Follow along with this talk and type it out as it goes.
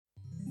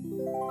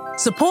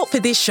Support for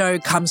this show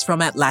comes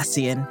from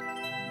Atlassian.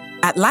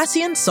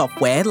 Atlassian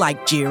software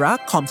like Jira,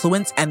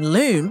 Confluence, and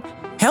Loom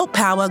help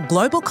power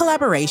global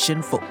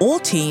collaboration for all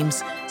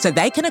teams so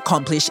they can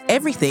accomplish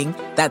everything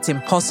that's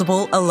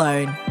impossible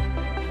alone.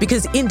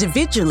 Because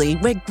individually,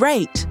 we're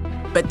great,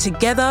 but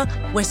together,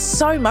 we're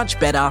so much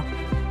better.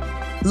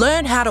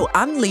 Learn how to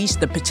unleash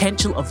the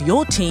potential of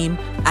your team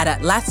at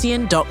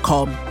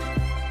Atlassian.com.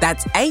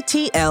 That's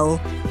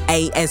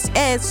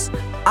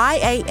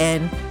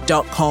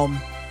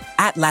Atlassian.com.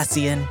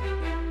 Atlassian.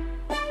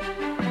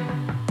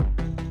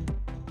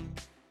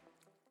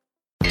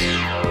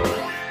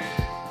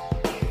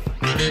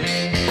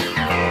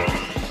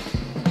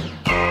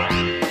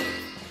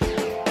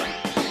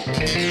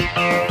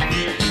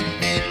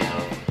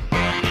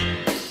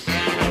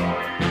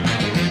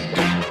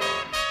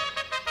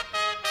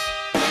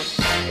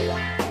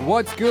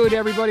 What's good,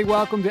 everybody?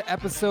 Welcome to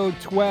episode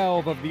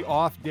 12 of the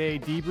Off Day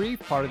Debrief,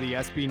 part of the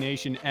SB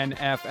Nation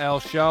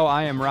NFL show.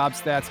 I am Rob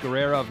Stats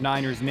Guerrera of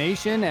Niners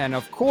Nation, and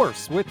of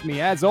course, with me,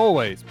 as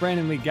always,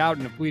 Brandon Lee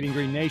Gowton of Bleeding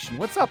Green Nation.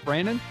 What's up,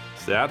 Brandon?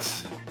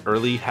 Stats,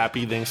 early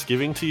happy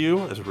Thanksgiving to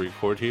you as we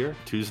record here,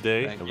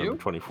 Tuesday, November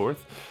 24th.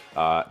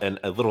 And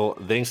a little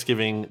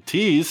Thanksgiving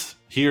tease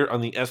here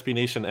on the SB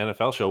Nation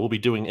NFL show. We'll be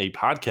doing a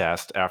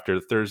podcast after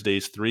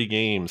Thursday's 3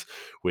 games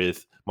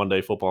with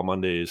Monday Football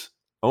Monday's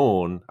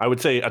own, I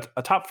would say, a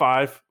top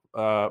 5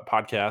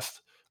 podcast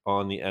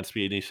on the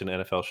SB Nation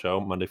NFL show,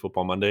 Monday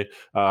Football Monday.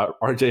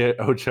 RJ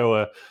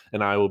Ochoa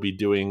and I will be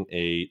doing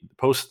a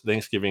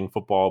post-Thanksgiving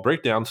football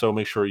breakdown, so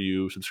make sure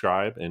you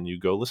subscribe and you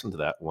go listen to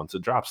that once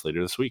it drops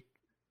later this week.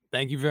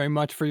 Thank you very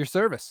much for your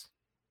service.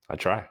 I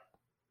try.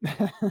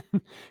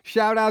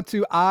 Shout out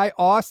to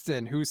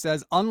Austin, who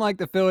says, unlike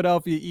the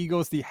Philadelphia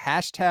Eagles, the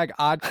hashtag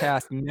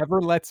Oddcast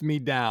never lets me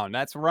down.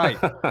 That's right.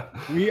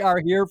 We are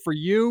here for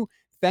you.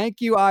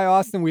 Thank you,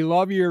 Austin. We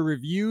love your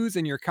reviews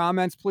and your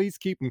comments. Please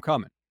keep them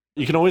coming.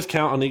 You can always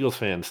count on Eagles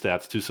fan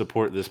stats to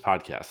support this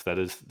podcast.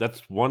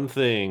 That's one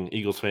thing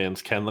Eagles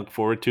fans can look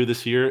forward to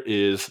this year,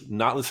 is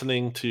not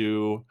listening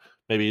to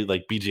maybe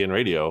like BGN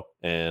radio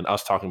and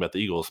us talking about the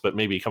Eagles, but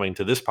maybe coming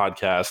to this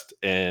podcast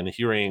and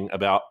hearing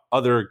about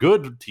other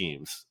good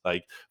teams,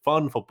 like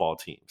fun football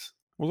teams.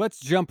 Well,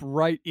 let's jump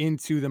right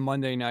into the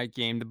Monday night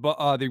game.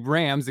 The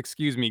Rams,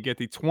 get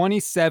the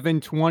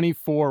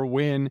 27-24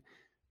 win.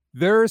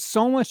 There's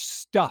so much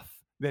stuff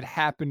that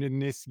happened in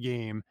this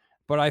game,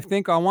 but I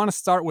think I want to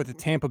start with the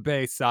Tampa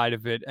Bay side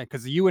of it,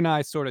 because you and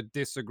I sort of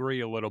disagree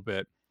a little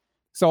bit.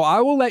 So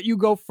I will let you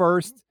go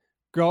first.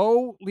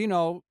 Go,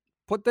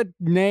 put the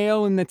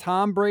nail in the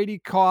Tom Brady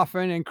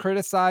coffin and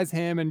criticize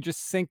him and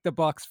just sink the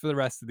Bucs for the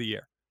rest of the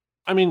year.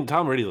 I mean,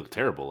 Tom Brady looked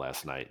terrible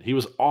last night. He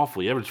was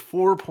awful. He averaged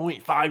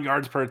 4.5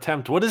 yards per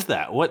attempt. What is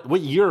that?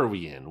 What year are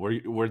we in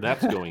where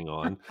that's going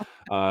on?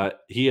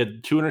 He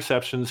had 2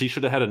 interceptions. He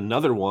should have had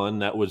another one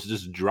that was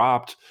just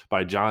dropped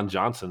by John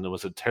Johnson. It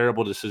was a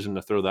terrible decision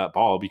to throw that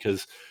ball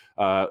because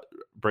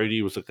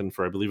Brady was looking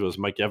for, I believe it was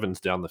Mike Evans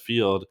down the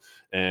field,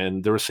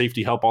 and there was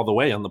safety help all the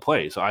way on the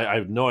play. So I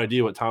have no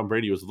idea what Tom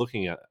Brady was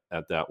looking at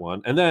that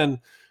one. And then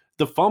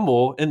the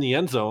fumble in the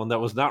end zone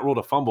that was not ruled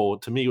a fumble,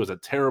 to me, was a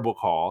terrible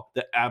call.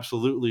 That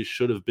absolutely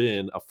should have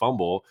been a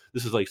fumble.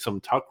 This is like some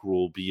tuck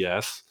rule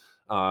BS.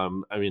 I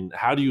mean,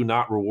 how do you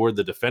not reward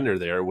the defender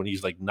there when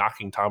he's like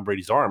knocking Tom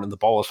Brady's arm and the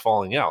ball is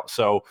falling out?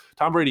 So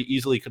Tom Brady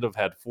easily could have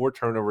had 4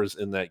 turnovers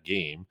in that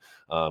game.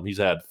 He's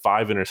had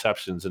 5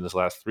 interceptions in his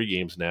last 3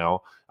 games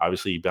now.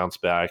 Obviously, he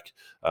bounced back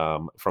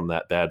from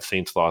that bad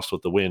Saints loss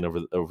with the win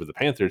over the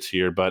Panthers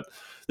here. But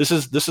this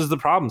is the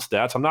problem,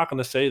 Stats. I'm not going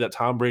to say that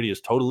Tom Brady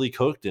is totally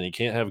cooked and he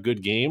can't have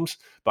good games,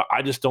 but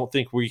I just don't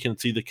think we can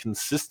see the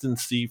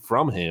consistency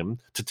from him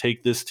to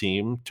take this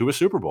team to a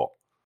Super Bowl.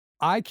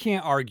 I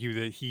can't argue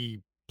that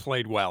he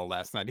played well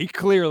last night. He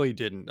clearly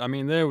didn't. I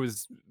mean,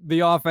 the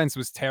offense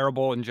was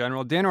terrible in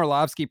general. Dan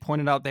Orlovsky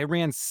pointed out they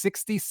ran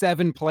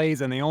 67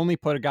 plays and they only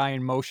put a guy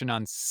in motion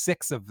on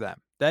 6 of them.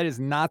 That is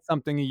not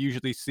something you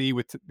usually see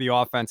with the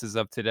offenses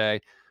of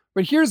today.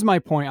 But here's my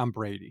point on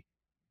Brady.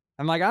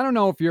 And I don't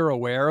know if you're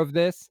aware of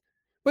this,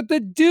 but the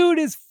dude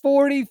is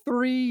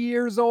 43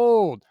 years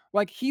old.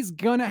 He's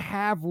gonna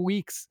have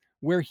weeks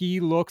where he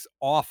looks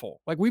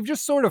awful. We've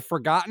just sort of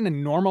forgotten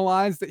and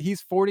normalized that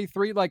he's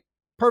 43.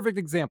 Perfect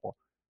example.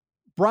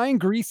 Brian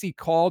Griese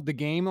called the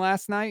game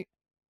last night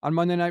on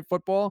Monday Night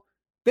Football.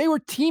 They were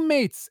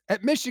teammates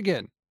at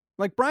Michigan.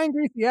 Brian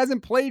Griese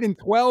hasn't played in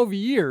 12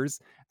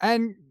 years,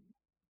 and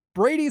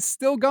Brady's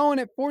still going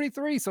at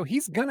 43. So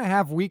he's going to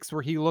have weeks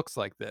where he looks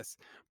like this.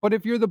 But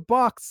if you're the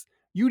Bucs,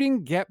 you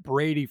didn't get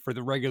Brady for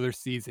the regular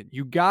season.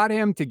 You got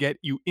him to get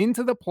you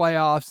into the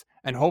playoffs,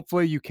 and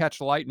hopefully you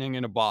catch lightning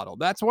in a bottle.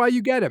 That's why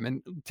you get him.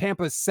 And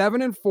Tampa's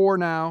 7-4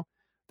 now.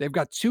 They've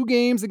got 2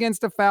 games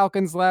against the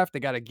Falcons left. They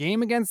got a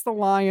game against the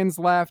Lions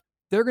left.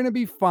 They're going to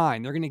be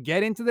fine. They're going to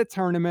get into the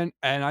tournament.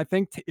 And I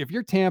think if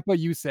you're Tampa,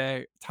 you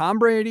say, Tom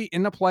Brady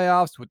in the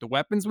playoffs with the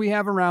weapons we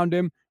have around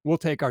him, we'll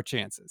take our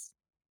chances.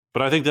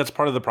 But I think that's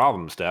part of the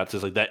problem, Stats,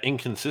 is like that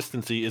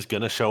inconsistency is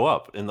going to show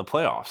up in the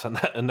playoffs,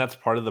 and that's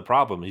part of the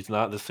problem. He's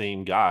not the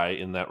same guy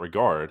in that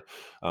regard,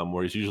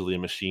 where he's usually a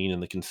machine,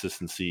 and the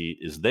consistency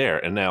is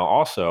there. And now,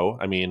 also,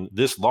 I mean,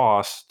 this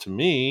loss to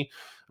me,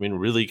 I mean,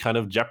 really kind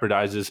of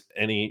jeopardizes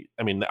any.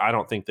 I mean, I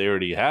don't think they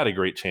already had a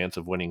great chance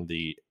of winning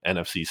the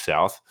NFC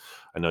South.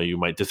 I know you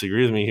might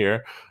disagree with me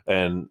here,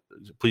 and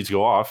please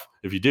go off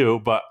if you do.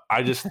 But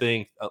I just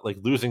think like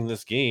losing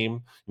this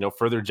game,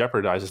 further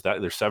jeopardizes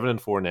that. They're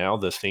 7-4 now.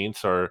 The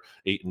Saints are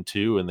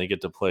 8-2, and they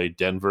get to play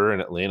Denver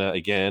and Atlanta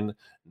again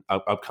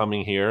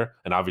upcoming here.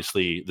 And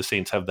obviously, the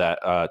Saints have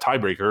that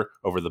tiebreaker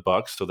over the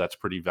Bucks, so that's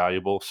pretty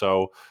valuable.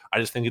 So I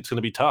just think it's going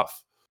to be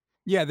tough.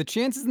 Yeah, the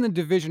chances in the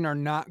division are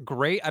not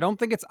great. I don't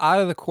think it's out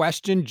of the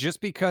question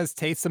just because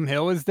Taysom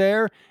Hill is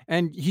there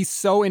and he's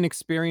so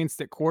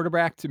inexperienced at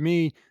quarterback. To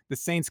me, the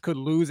Saints could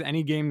lose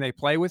any game they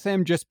play with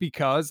him just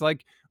because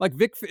like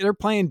Vic, they're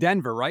playing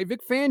Denver, right? Vic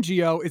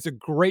Fangio is a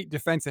great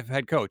defensive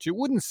head coach. It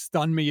wouldn't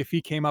stun me if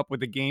he came up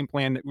with a game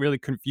plan that really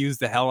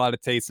confused the hell out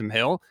of Taysom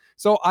Hill.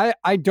 So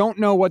I don't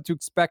know what to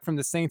expect from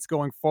the Saints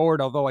going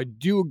forward, although I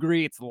do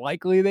agree it's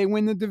likely they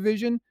win the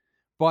division.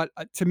 But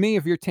to me,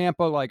 if you're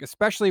Tampa, like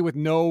especially with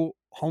no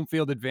home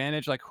field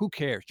advantage, like who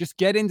cares? Just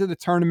get into the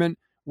tournament.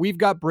 We've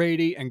got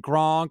Brady and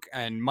Gronk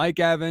and Mike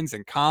Evans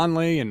and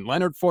Conley and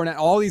Leonard Fournette,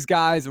 all these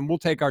guys, and we'll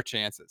take our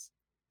chances.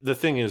 The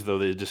thing is, though,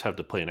 they just have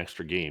to play an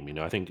extra game.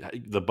 I think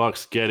the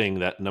Bucks getting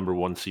that number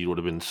one seed would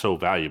have been so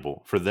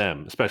valuable for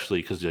them,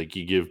 especially because like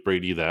you give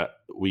Brady that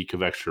week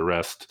of extra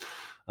rest,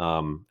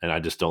 and I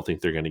just don't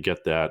think they're going to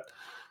get that.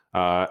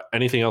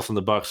 Anything else on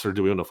the Bucks, or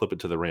do we want to flip it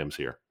to the Rams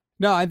here?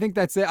 No, I think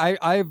that's it.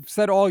 I've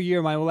said all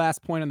year my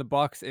last point on the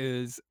Bucks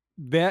is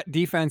that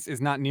defense is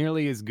not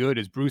nearly as good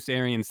as Bruce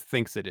Arians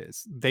thinks it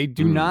is. They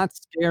do Mm. not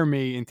scare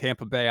me in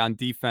Tampa Bay on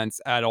defense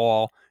at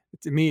all.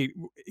 To me,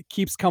 it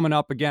keeps coming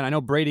up again. I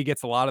know Brady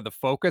gets a lot of the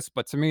focus,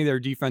 but to me,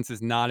 their defense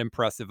is not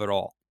impressive at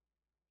all.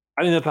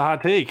 I think that's a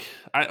hot take.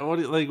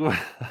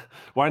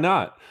 Why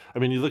not? I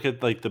mean, you look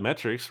at like the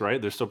metrics, right?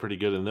 They're still pretty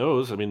good in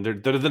those. I mean, they're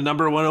the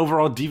number one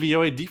overall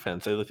DVOA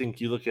defense. I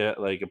think you look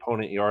at like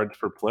opponent yards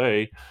per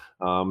play,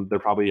 they're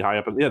probably high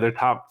up. Yeah, they're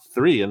top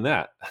three in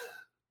that.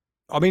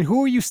 I mean,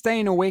 who are you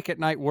staying awake at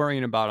night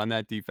worrying about on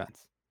that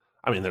defense?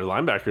 I mean, their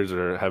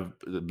linebackers have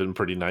been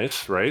pretty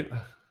nice, right?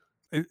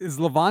 Is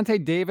Levante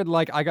David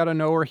like I gotta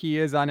know where he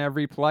is on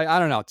every play? I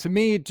don't know. To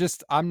me,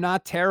 just I'm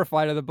not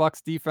terrified of the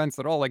Bucks defense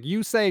at all. Like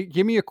you say,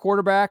 give me a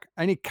quarterback,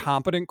 any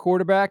competent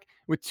quarterback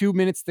with 2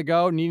 minutes to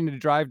go, needing to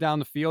drive down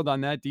the field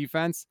on that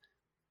defense.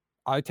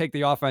 I take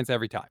the offense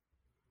every time.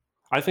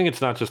 I think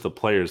it's not just the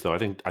players though. I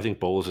think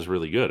Bowles is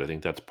really good. I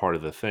think that's part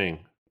of the thing.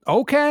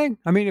 Okay.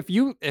 I mean,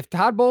 if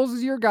Todd Bowles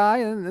is your guy,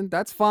 then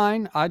that's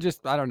fine. I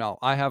don't know.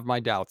 I have my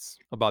doubts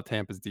about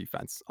Tampa's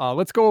defense.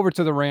 Let's go over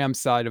to the Rams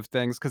side of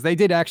things because they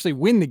did actually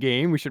win the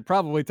game. We should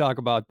probably talk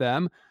about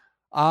them.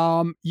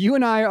 You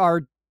and I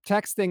are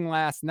texting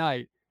last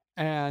night,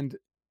 and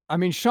I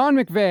mean, Sean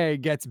McVay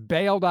gets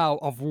bailed out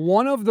of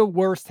one of the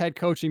worst head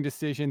coaching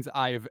decisions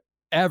I have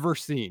ever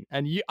seen.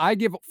 And I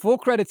give full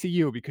credit to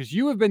you because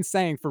you have been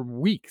saying for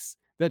weeks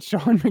that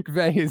Sean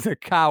McVay is a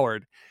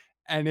coward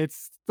and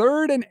it's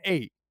 3rd and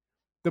 8.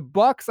 The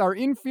Bucks are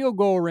in field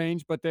goal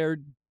range, but they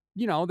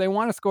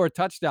want to score a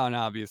touchdown,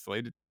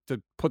 obviously,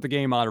 to put the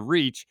game out of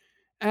reach.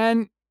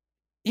 And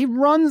he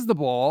runs the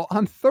ball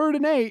on 3rd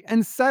and 8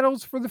 and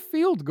settles for the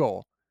field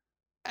goal.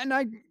 And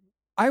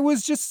I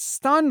was just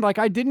stunned. Like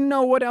I didn't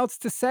know what else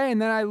to say.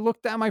 And then I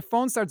looked at my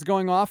phone starts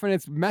going off and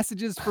it's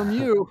messages from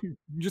you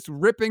just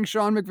ripping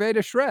Sean McVay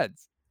to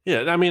shreds.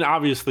 Yeah, I mean,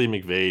 obviously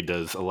McVay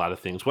does a lot of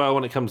things well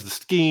when it comes to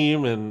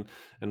scheme and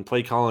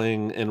play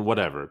calling and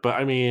whatever. But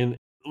I mean,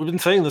 we've been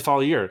saying this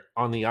all year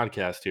on the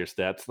oddcast here,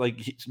 Stats. Like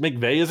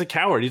McVay is a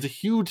coward. He's a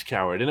huge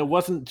coward, and it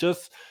wasn't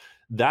just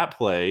that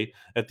play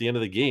at the end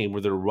of the game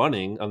where they're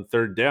running on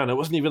 3rd down. It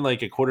wasn't even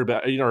like a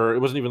quarterback, or it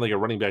wasn't even like a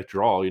running back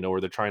draw, where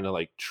they're trying to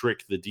like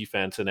trick the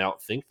defense and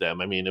outthink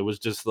them. I mean, it was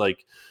just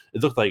like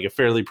it looked like a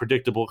fairly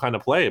predictable kind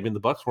of play. I mean, the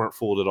Bucks weren't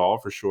fooled at all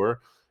for sure.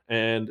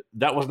 And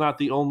that was not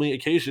the only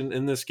occasion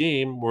in this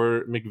game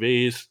where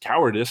McVay's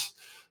cowardice,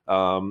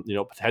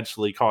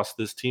 potentially cost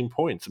this team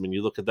points. I mean,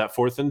 you look at that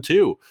 4th and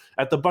 2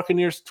 at the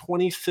Buccaneers'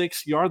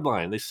 26-yard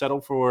line. They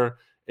settle for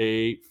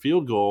a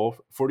field goal,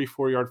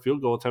 44-yard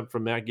field goal attempt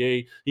from Matt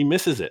Gay. He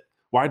misses it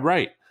wide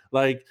right.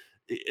 Like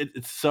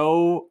it's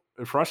so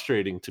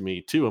frustrating to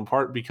me too, in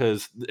part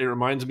because it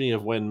reminds me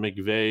of when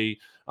McVay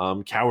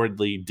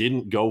cowardly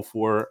didn't go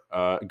for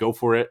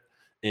it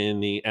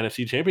in the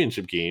NFC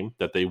Championship game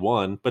that they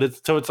won. But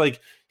it's like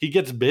he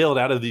gets bailed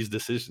out of these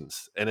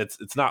decisions, and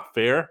it's not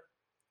fair.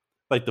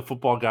 Like the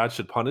football gods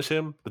should punish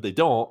him, but they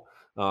don't.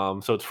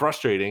 So it's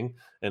frustrating,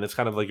 and it's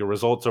kind of like a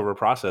results over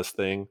process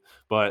thing.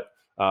 But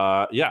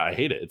yeah, I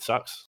hate it. It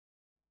sucks.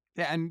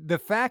 Yeah, and the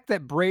fact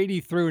that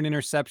Brady threw an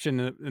interception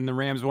and the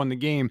Rams won the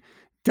game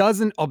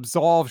doesn't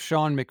absolve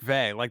Sean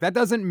McVay. Like that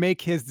doesn't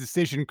make his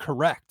decision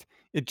correct.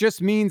 It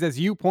just means, as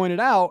you pointed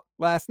out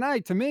last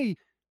night to me,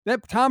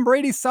 that Tom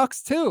Brady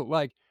sucks too.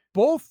 Like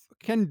both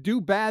can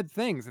do bad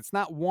things. It's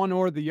not one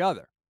or the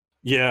other.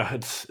 Yeah,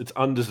 it's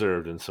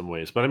undeserved in some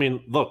ways. But I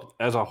mean, look,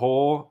 as a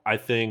whole, I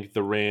think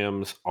the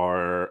Rams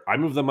are I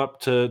move them up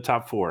to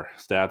top 4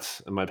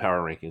 stats in my power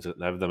rankings.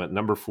 I have them at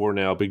number 4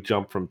 now, big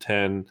jump from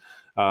 10.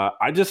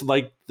 I just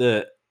like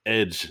the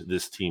edge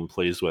this team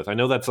plays with. I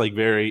know that's like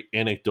very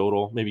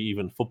anecdotal, maybe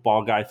even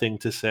football guy thing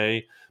to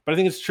say, but I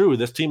think it's true.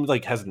 This team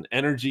like has an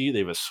energy, they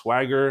have a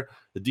swagger.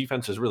 The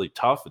defense is really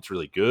tough, it's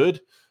really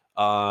good.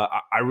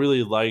 I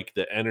really like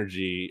the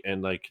energy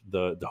and like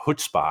the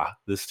chutzpah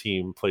this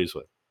team plays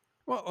with.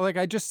 Well, like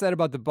I just said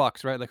about the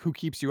Bucks, right? Like who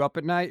keeps you up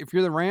at night? If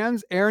you're the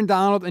Rams, Aaron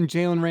Donald and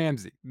Jalen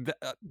Ramsey,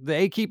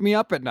 they keep me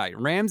up at night.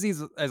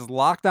 Ramsey's as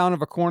locked down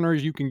of a corner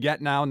as you can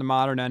get now in the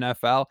modern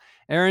NFL.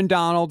 Aaron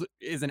Donald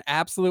is an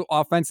absolute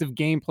offensive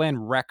game plan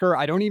wrecker.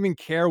 I don't even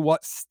care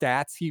what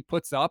stats he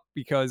puts up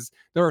because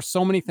there are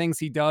so many things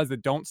he does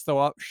that don't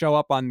show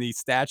up on the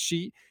stat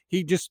sheet.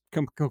 He just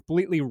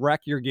completely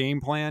wreck your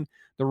game plan.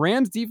 The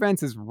Rams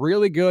defense is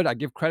really good. I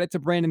give credit to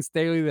Brandon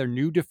Staley, their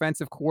new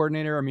defensive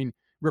coordinator. I mean,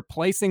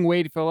 replacing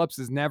Wade Phillips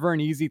is never an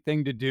easy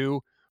thing to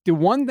do. The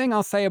one thing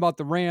I'll say about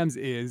the Rams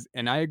is,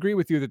 and I agree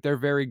with you that they're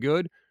very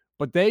good,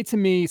 but they to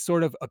me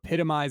sort of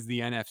epitomize the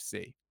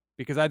NFC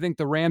because I think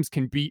the Rams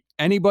can beat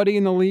anybody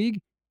in the league,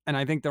 and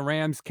I think the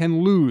Rams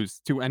can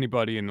lose to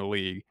anybody in the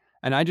league.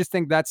 And I just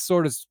think that's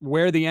sort of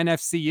where the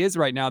NFC is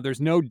right now.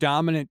 There's no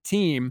dominant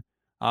team,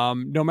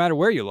 no matter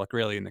where you look,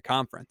 really, in the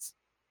conference.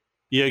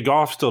 Yeah,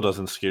 golf still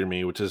doesn't scare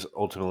me, which is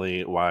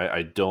ultimately why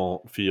I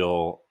don't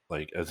feel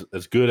like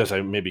as good as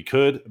I maybe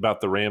could about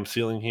the Rams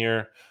ceiling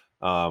here.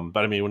 But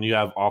I mean, when you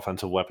have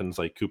offensive weapons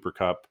like Cooper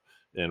Cup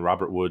and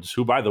Robert Woods,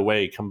 who, by the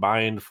way,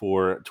 combined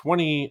for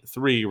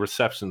 23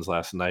 receptions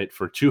last night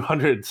for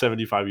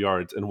 275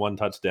 yards and 1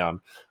 touchdown,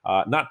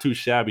 not too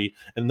shabby.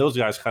 And those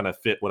guys kind of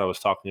fit what I was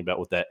talking about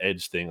with that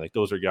edge thing. Like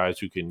those are guys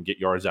who can get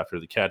yards after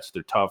the catch.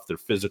 They're tough. They're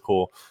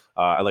physical.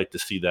 I like to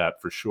see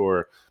that for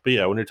sure. But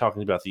yeah, when you're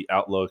talking about the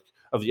outlook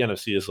of the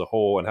NFC as a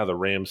whole and how the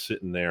Rams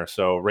sit in there.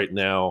 So right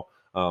now,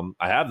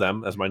 I have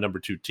them as my number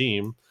 2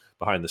 team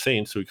behind the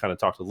Saints, who we kind of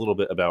talked a little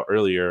bit about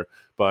earlier.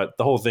 But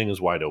the whole thing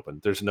is wide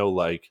open. There's no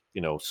like,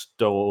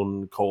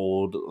 stone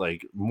cold,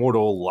 like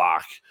mortal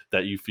lock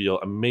that you feel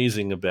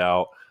amazing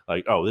about.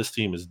 Like, oh, this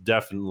team is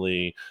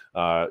definitely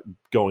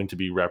going to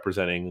be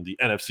representing the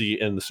NFC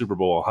in the Super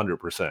Bowl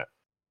 100%.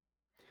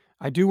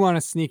 I do want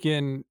to sneak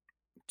in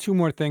two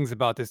more things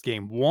about this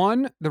game.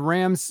 One, the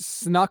Rams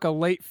snuck a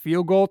late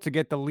field goal to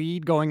get the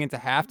lead going into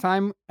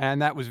halftime,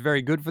 and that was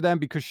very good for them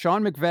because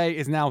Sean McVay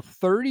is now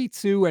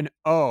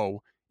 32-0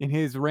 in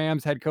his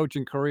Rams head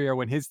coaching career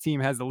when his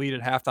team has the lead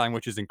at halftime,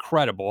 which is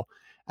incredible.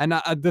 And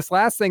this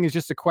last thing is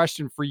just a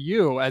question for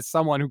you as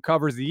someone who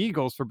covers the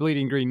Eagles for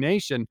Bleeding Green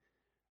Nation.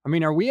 I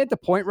mean, are we at the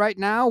point right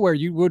now where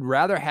you would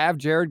rather have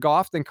Jared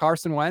Goff than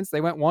Carson Wentz?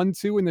 They went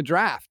 1-2 in the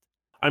draft.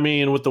 I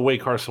mean, with the way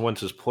Carson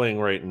Wentz is playing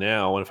right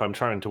now, and if I'm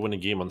trying to win a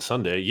game on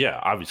Sunday,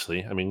 yeah,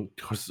 obviously. I mean,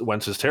 Carson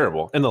Wentz is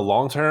terrible. In the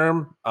long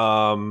term,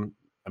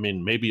 I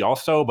mean, maybe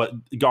also, but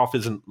golf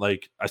isn't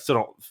like, I still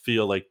don't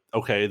feel like,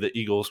 okay, the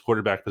Eagles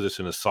quarterback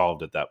position is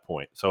solved at that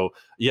point. So,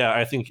 yeah,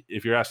 I think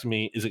if you're asking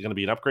me, is it going to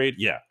be an upgrade?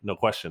 Yeah, no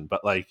question.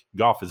 But like,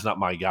 golf is not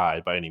my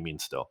guy by any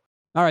means still.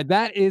 All right,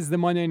 that is the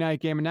Monday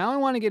night game. And now I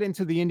want to get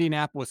into the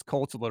Indianapolis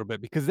Colts a little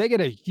bit because they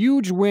get a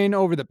huge win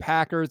over the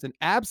Packers, an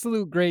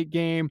absolute great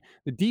game.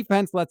 The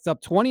defense lets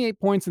up 28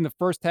 points in the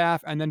first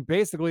half and then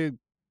basically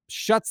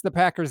shuts the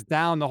Packers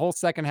down the whole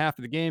second half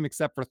of the game,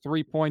 except for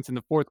 3 points in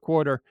the fourth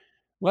quarter.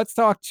 Let's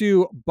talk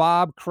to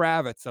Bob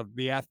Kravitz of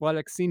The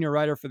Athletic, senior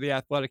writer for The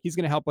Athletic. He's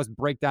going to help us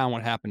break down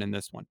what happened in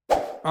this one.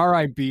 All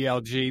right,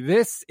 BLG,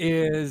 this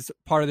is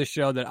part of the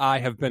show that I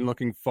have been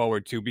looking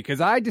forward to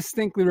because I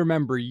distinctly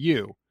remember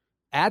you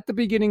at the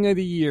beginning of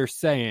the year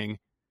saying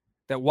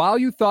that while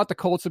you thought the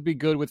Colts would be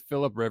good with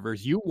Phillip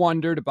Rivers, you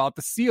wondered about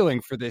the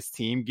ceiling for this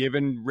team,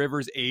 given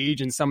Rivers'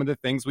 age and some of the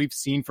things we've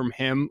seen from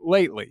him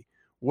lately.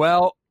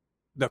 Well,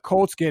 the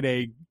Colts get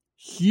a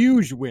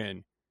huge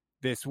win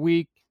this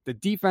week. The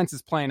defense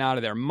is playing out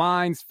of their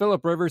minds.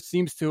 Phillip Rivers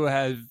seems to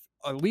have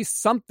at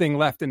least something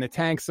left in the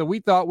tank. So we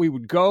thought we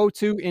would go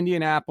to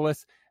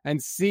Indianapolis and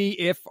see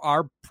if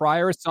our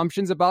prior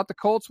assumptions about the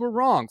Colts were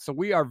wrong. So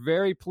we are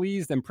very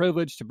pleased and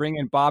privileged to bring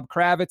in Bob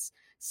Kravitz,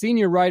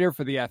 senior writer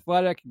for The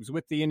Athletic. He was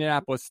with the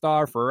Indianapolis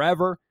Star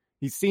forever.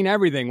 He's seen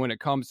everything when it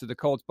comes to the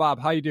Colts.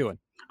 Bob, how you doing?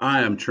 I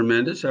am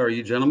tremendous. How are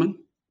you, gentlemen?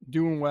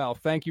 Doing well.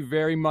 Thank you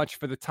very much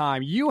for the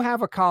time. You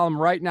have a column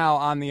right now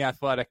on The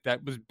Athletic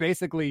that was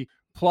basically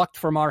plucked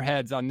from our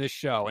heads on this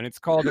show, and it's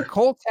called The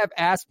Colts Have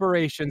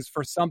Aspirations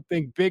for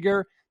Something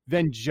Bigger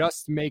Than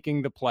Just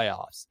Making the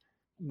Playoffs.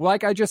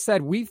 Like I just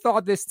said, we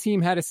thought this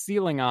team had a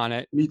ceiling on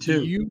it. Me too.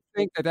 Do you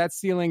think that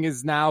ceiling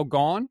is now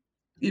gone?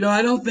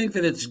 I don't think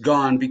that it's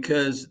gone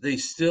because they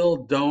still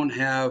don't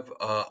have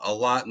a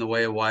lot in the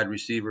way of wide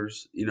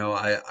receivers.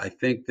 I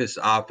think this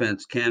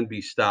offense can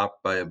be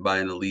stopped by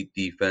an elite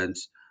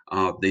defense.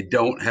 They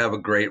don't have a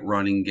great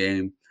running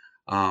game.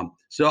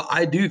 So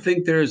I do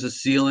think there is a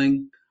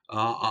ceiling,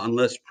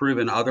 unless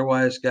proven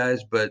otherwise,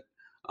 guys. But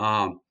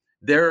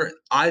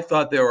I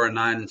thought they were a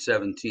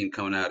 9-7 team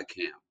coming out of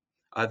camp.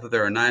 I thought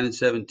they're a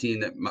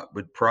 9-17 that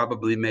would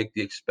probably make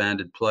the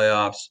expanded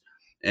playoffs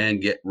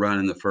and get run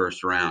in the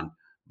first round.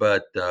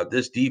 But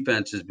this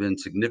defense has been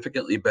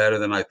significantly better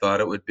than I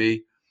thought it would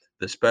be.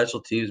 The special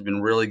teams have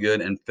been really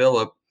good, and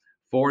Phillip,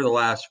 for the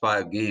last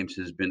 5 games,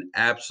 has been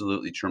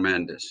absolutely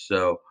tremendous.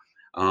 So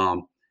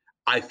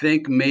I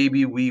think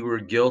maybe we were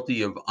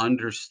guilty of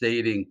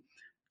understating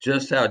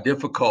just how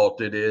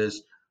difficult it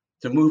is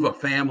to move a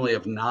family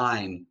of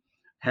 9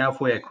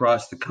 halfway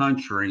across the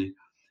country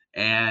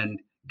and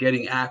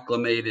getting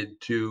acclimated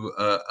to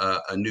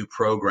a new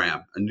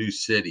program, a new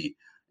city.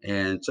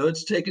 And so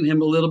it's taken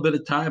him a little bit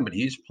of time, but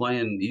he's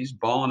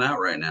balling out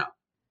right now.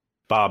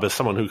 Bob, as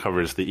someone who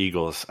covers the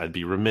Eagles, I'd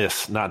be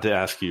remiss not to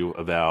ask you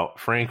about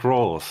Frank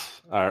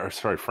Reich's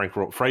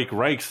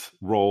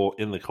role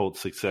in the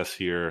Colts' success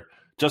here.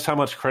 Just how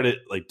much credit,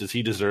 does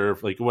he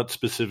deserve? What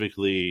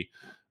specifically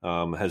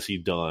has he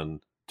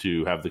done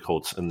to have the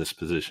Colts in this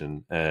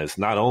position? As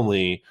not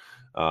only,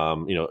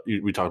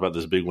 we talked about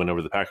this big win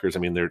over the Packers. I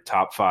mean, they're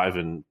top 5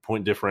 in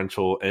point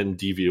differential and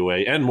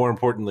DVOA, and more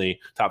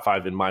importantly, top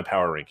 5 in my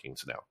power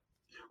rankings now.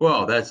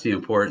 Well, that's the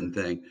important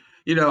thing.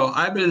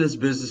 I've been in this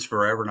business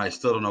forever, and I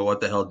still don't know what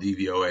the hell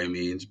DVOA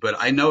means, but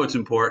I know it's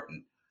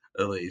important,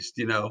 at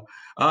least.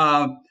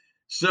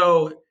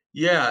 So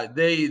yeah,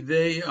 they've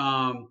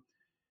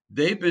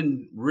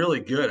been really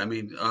good. I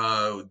mean,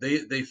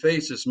 they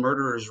face this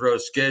murderer's row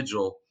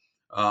schedule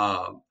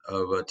of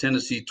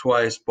Tennessee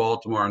twice,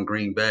 Baltimore, and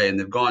Green Bay, and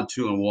they've gone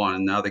 2-1,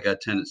 and now they got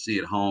Tennessee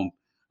at home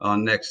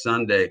on next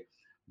Sunday.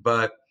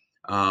 But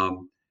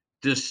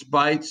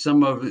despite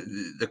some of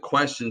the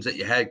questions that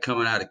you had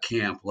coming out of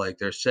camp, like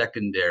their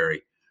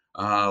secondary,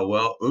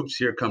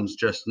 here comes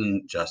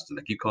Justin.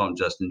 I keep calling him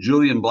Justin.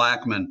 Julian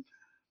Blackmon,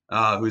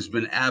 who's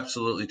been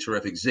absolutely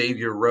terrific.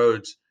 Xavier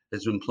Rhodes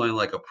has been playing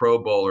like a Pro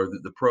Bowler,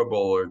 the Pro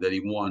Bowler that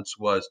he once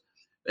was.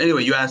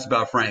 Anyway, you asked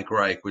about Frank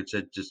Reich, which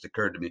had just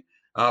occurred to me.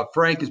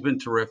 Frank has been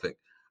terrific.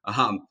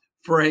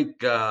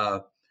 Frank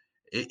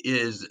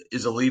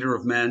is a leader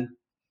of men.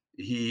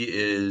 He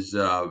is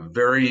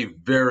very,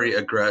 very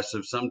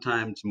aggressive,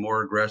 sometimes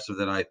more aggressive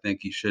than I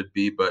think he should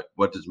be. But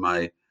what does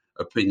my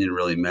opinion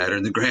really matter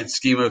in the grand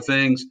scheme of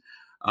things?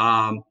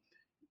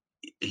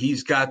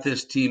 He's got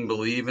this team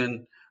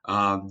believing.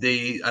 I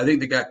think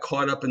they got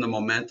caught up in the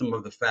momentum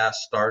of the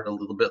fast start a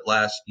little bit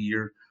last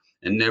year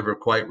and never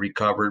quite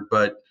recovered.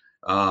 But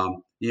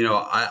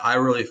I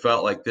really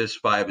felt like this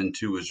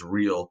 5-2 was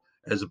real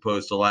as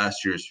opposed to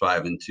last year's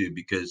 5-2,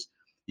 because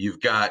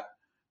you've got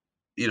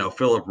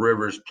Phillip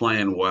Rivers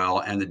playing well,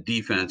 and the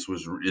defense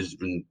has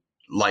been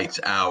lights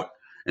out,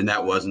 and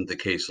that wasn't the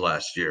case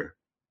last year.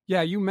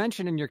 Yeah, you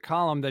mentioned in your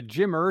column that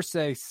Jim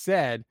Irsay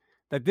said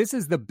that this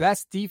is the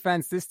best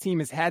defense this team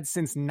has had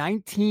since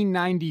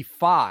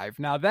 1995.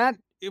 Now,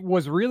 it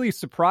was really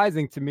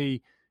surprising to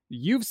me.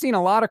 You've seen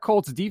a lot of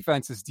Colts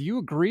defenses. Do you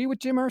agree with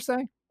Jim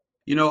Irsay?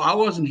 I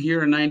wasn't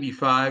here in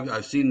 95.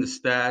 I've seen the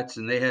stats,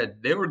 and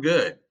they were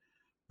good.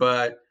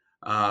 But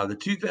the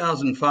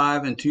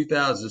 2005 and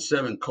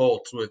 2007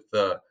 Colts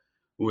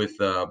with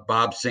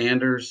Bob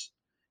Sanders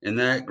in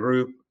that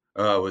group,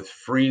 with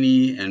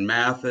Freeney and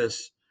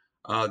Mathis,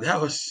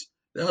 that was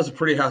a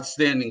pretty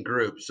outstanding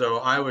group. So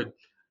I would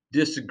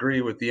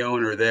disagree with the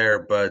owner there,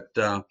 but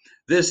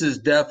this is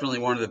definitely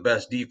one of the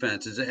best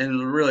defenses.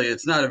 And really,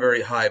 it's not a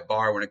very high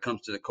bar when it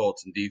comes to the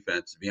Colts and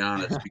defense, to be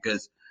honest,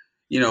 because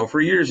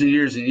for years and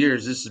years and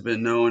years, this has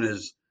been known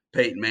as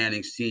Peyton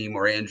Manning's team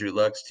or Andrew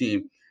Luck's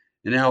team.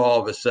 And now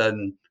all of a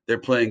sudden they're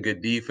playing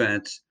good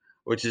defense,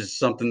 which is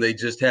something they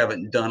just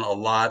haven't done a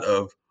lot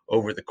of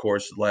over the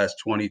course of the last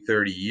 20,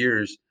 30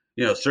 years,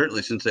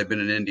 certainly since they've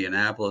been in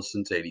Indianapolis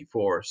since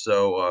 84.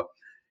 So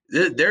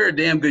they're a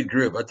damn good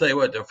group. I'll tell you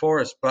what,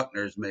 DeForest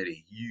Buckner's made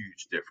a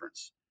huge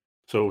difference.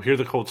 So here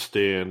the Colts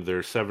stand.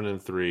 They're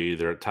 7-3.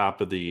 They're at top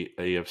of the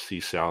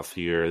AFC South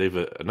here. They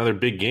have another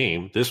big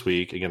game this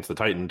week against the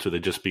Titans, who they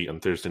just beat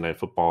on Thursday Night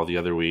Football the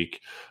other week.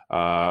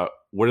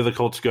 Where do the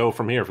Colts go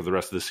from here for the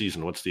rest of the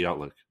season? What's the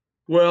outlook?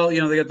 Well,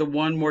 they got the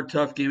one more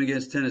tough game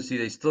against Tennessee.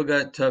 They still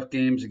got tough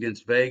games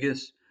against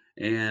Vegas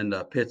and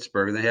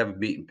Pittsburgh. And they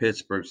haven't beaten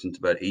Pittsburgh since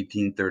about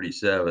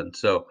 1837.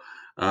 So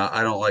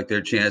I don't like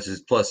their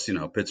chances. Plus,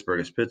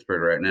 Pittsburgh is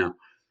Pittsburgh right now.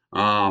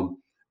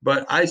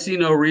 But I see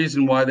no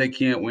reason why they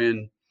can't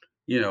win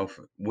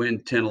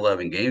 10,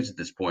 11 games at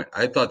this point.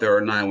 I thought they were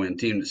a 9-win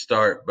team to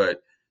start,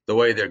 but the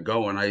way they're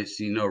going, I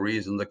see no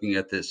reason, looking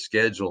at this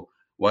schedule,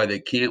 why they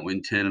can't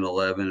win 10 and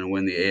 11 and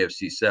win the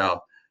AFC South.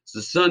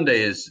 So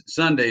Sunday's,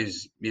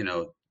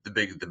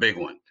 the big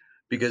one,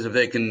 because if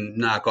they can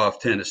knock off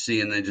Tennessee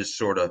and then just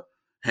sort of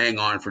hang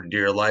on for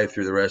dear life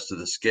through the rest of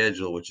the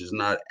schedule, which is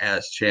not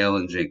as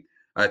challenging,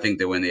 I think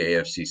they win the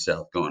AFC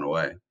South going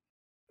away.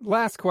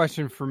 Last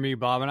question for me,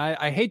 Bob, and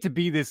I hate to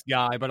be this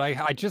guy, but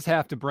I just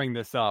have to bring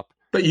this up.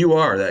 But you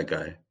are that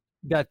guy.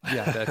 That's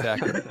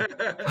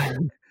accurate.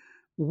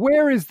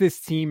 Where is this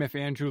team if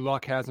Andrew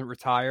Luck hasn't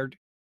retired?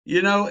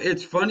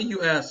 It's funny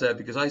you ask that,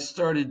 because I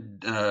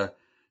started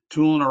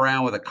tooling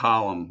around with a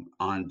column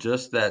on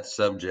just that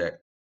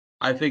subject.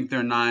 I think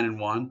they're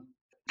 9-1.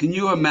 Can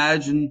you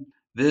imagine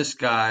this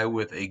guy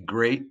with a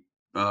great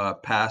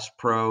pass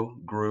pro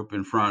group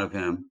in front of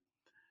him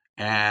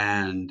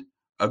and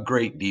a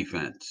great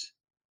defense.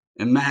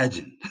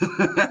 Imagine.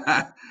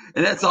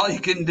 And that's all you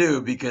can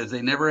do because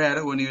they never had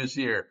it when he was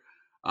here.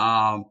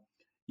 Um,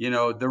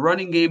 the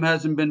running game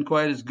hasn't been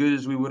quite as good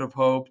as we would have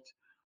hoped.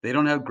 They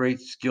don't have great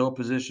skill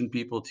position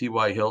people.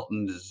 T.Y.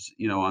 Hilton is,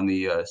 on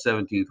the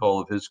 17th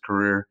hole of his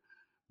career.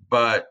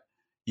 But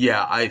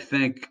yeah, I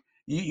think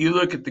you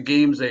look at the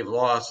games they've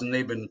lost, and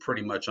they've been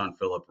pretty much on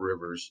Phillip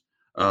Rivers.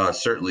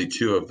 Certainly,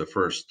 two of the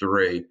first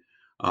three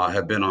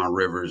have been on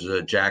Rivers.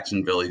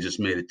 Jacksonville, he just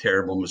made a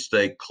terrible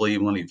mistake.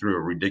 Cleveland, he threw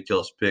a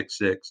ridiculous pick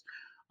six.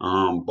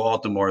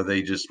 Baltimore,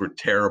 they just were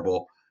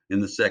terrible in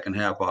the second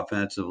half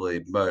offensively.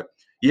 But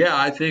yeah,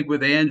 I think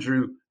with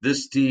Andrew,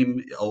 this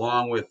team,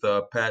 along with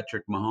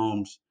Patrick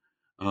Mahomes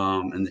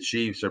and the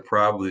Chiefs, are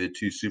probably the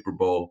two Super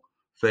Bowl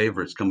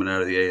favorites coming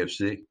out of the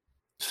AFC.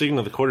 Speaking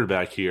of the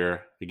quarterback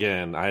here,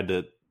 again, I had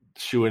to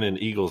shoe in an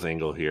Eagles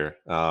angle here.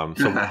 So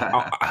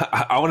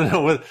I want to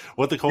know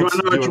what the Colts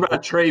you want to know do.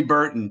 about Trey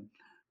Burton?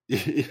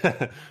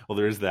 Yeah, well,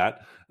 there is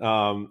that.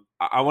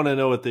 I want to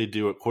know what they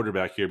do at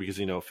quarterback here because,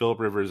 Phillip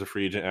Rivers is a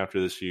free agent after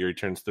this year. He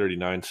turns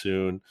 39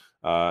 soon.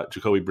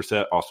 Jacoby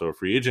Brissett, also a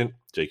free agent.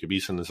 Jacob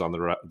Eason is on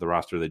the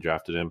roster. They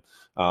drafted him.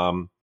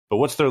 But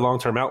what's their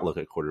long-term outlook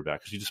at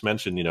quarterback? Because you just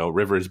mentioned,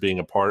 Rivers being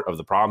a part of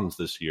the problems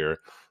this year.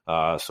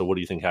 So what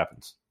do you think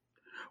happens?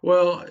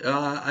 Well,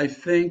 I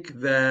think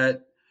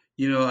that,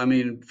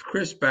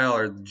 Chris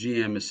Ballard, the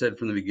GM, has said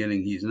from the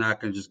beginning he's not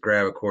going to just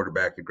grab a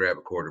quarterback to grab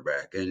a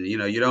quarterback. And,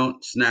 you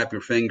don't snap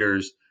your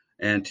fingers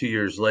and 2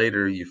 years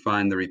later you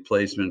find the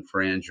replacement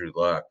for Andrew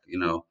Luck,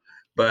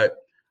 But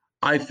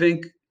I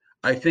think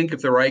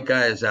if the right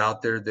guy is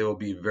out there, they will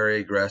be very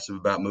aggressive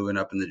about moving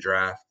up in the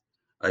draft.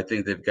 I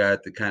think they've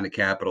got the kind of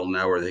capital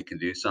now where they can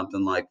do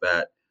something like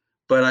that.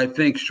 But I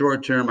think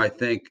short term,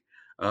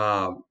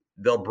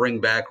 they'll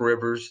bring back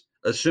Rivers,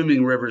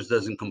 assuming Rivers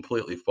doesn't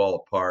completely fall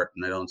apart,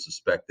 and I don't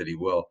suspect that he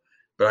will.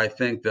 But I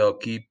think they'll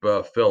keep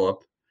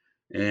Phillip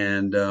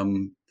and,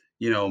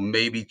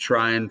 maybe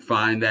try and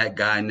find that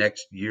guy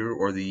next year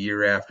or the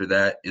year after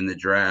that in the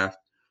draft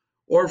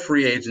or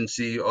free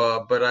agency.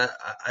 But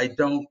I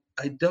don't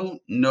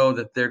know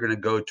that they're going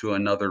to go to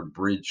another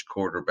bridge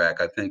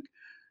quarterback. I think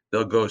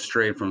they'll go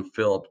straight from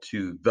Phillip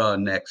to the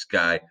next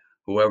guy,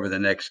 whoever the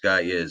next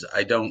guy is.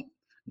 I don't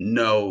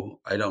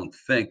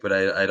think, but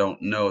I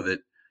don't know that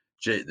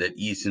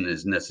Eason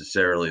is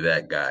necessarily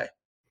that guy.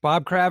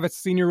 Bob Kravitz,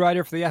 senior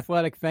writer for The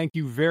Athletic, thank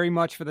you very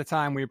much for the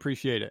time. We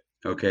appreciate it.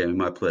 Okay,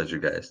 my pleasure,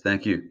 guys.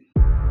 Thank you.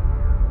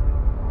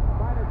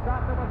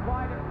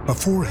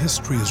 Before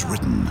history is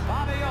written,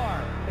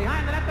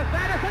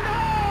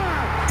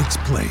 it's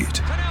played.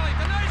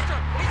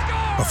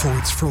 Before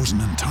it's frozen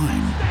in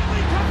time,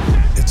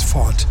 it's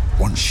fought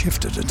one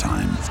shift at a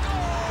time.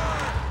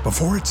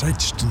 Before it's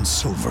etched in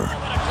silver,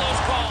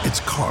 it's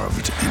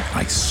carved in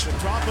ice.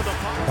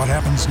 What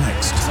happens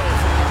next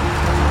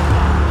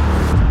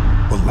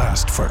will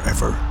last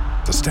forever.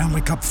 The Stanley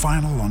Cup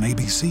Final on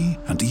ABC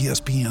and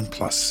ESPN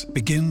Plus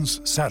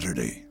begins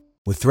Saturday.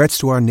 With threats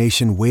to our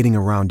nation waiting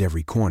around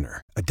every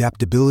corner,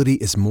 adaptability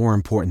is more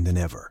important than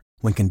ever.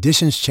 When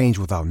conditions change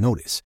without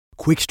notice,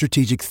 quick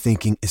strategic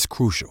thinking is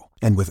crucial.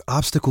 And with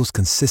obstacles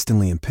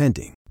consistently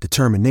impending,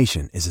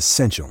 determination is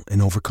essential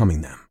in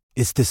overcoming them.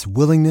 It's this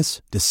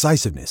willingness,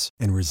 decisiveness,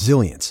 and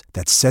resilience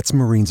that sets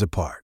Marines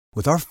apart.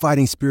 With our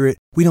fighting spirit,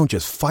 we don't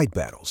just fight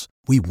battles,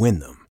 we win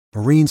them.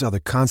 Marines are the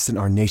constant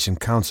our nation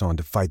counts on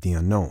to fight the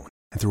unknown.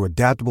 And through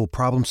adaptable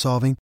problem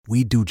solving,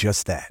 we do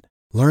just that.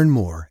 Learn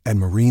more at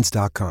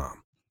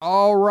marines.com.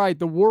 All right,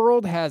 the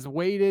world has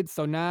waited,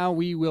 so now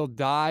we will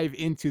dive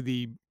into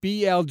the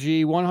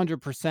BLG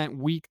 100%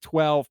 Week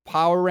 12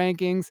 Power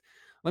Rankings.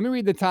 Let me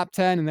read the top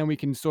 10, and then we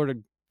can sort of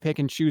pick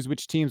and choose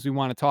which teams we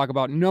want to talk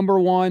about. Number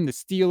 1, the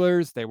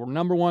Steelers. They were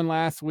number 1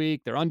 last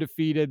week. They're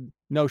undefeated.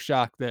 No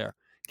shock there.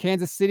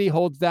 Kansas City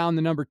holds down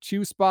the number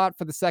 2 spot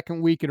for the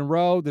second week in a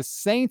row. The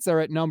Saints are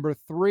at number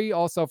 3,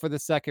 also for the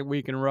second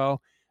week in a row.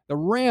 The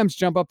Rams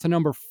jump up to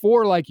number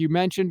 4, like you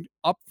mentioned,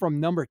 up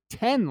from number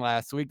 10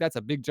 last week. That's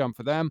a big jump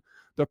for them.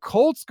 The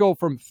Colts go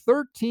from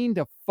 13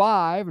 to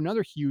 5,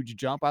 another huge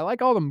jump. I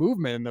like all the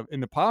movement in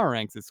the power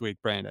ranks this week,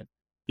 Brandon.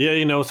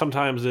 Yeah,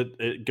 sometimes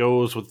it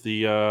goes with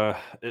the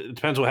it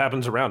depends what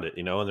happens around it,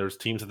 and there's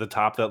teams at the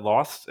top that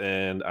lost,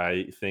 and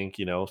I think,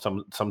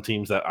 some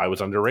teams that I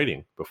was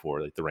underrating before,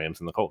 like the Rams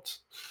and the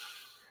Colts.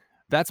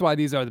 That's why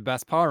these are the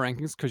best power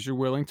rankings, because you're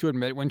willing to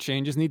admit when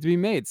changes need to be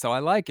made. So I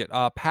like it.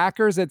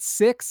 Packers at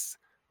 6,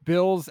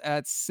 Bills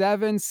at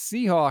 7,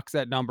 Seahawks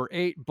at number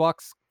 8,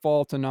 Bucks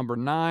fall to number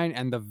 9,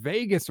 and the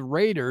Vegas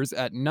Raiders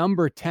at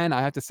number 10.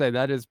 I have to say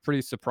that is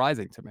pretty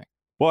surprising to me.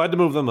 Well, I had to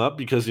move them up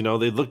because, they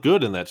look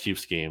good in that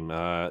Chiefs game.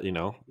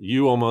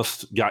 You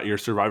almost got your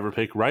survivor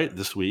pick right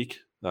this week.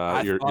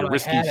 Your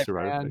risky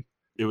survivor pick.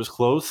 It was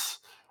close.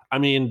 I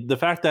mean, the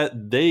fact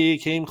that they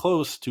came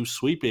close to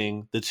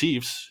sweeping the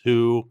Chiefs,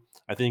 who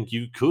I think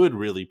you could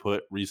really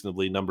put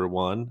reasonably number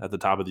 1 at the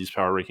top of these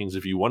power rankings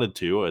if you wanted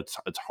to. It's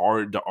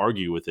hard to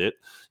argue with it,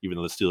 even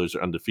though the Steelers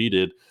are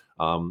undefeated.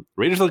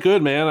 Raiders look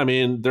good, man. I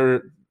mean,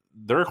 they're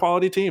a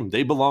quality team.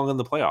 They belong in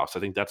the playoffs. I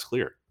think that's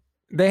clear.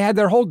 They had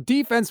their whole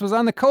defense was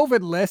on the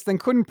COVID list and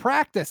couldn't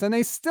practice, and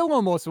they still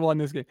almost won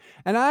this game.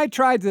 And I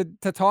tried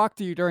to talk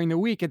to you during the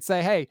week and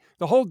say, hey,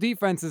 the whole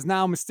defense is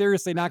now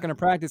mysteriously not going to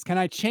practice. Can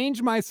I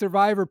change my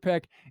survivor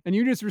pick? And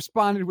you just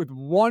responded with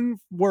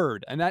one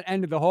word, and that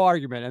ended the whole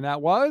argument. And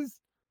that was?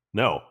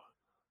 No.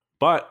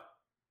 But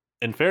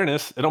in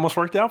fairness, it almost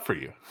worked out for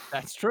you.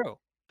 That's true.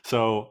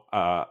 So,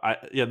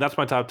 that's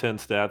my top 10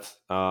 stats.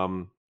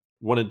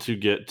 Wanted to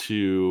get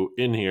to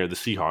in here the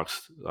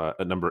Seahawks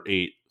at number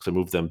 8, so I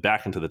moved them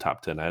back into the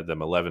top 10. I had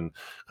them 11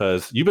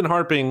 because you've been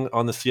harping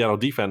on the Seattle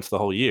defense the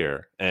whole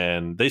year,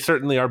 and they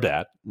certainly are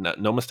bad.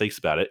 No mistakes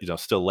about it.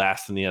 Still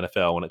last in the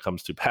NFL when it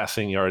comes to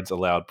passing yards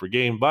allowed per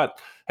game. But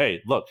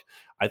hey, look,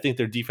 I think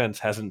their defense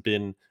hasn't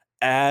been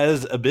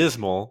as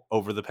abysmal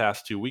over the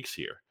past 2 weeks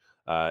here,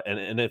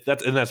 and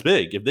that's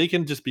big. If they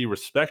can just be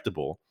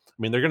respectable.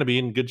 I mean, they're going to be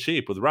in good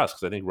shape with Russ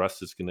because I think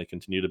Russ is going to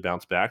continue to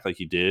bounce back like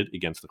he did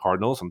against the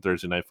Cardinals on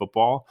Thursday Night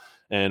Football.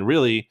 And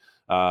really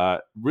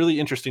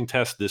interesting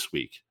test this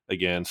week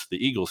against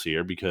the Eagles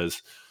here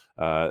because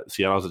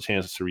Seattle has a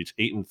chance to reach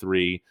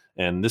 8-3,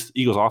 and this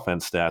Eagles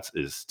offense stats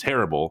is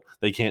terrible.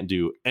 They can't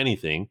do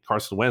anything.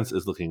 Carson Wentz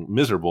is looking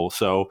miserable.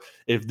 So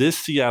if this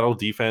Seattle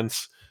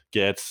defense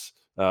gets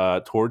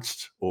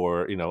torched,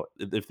 or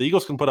if the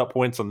Eagles can put up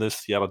points on this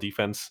Seattle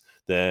defense,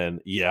 then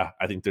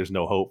I think there's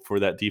no hope for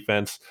that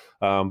defense.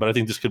 But I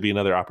think this could be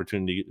another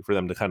opportunity for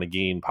them to kind of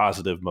gain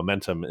positive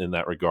momentum in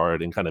that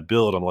regard and kind of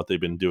build on what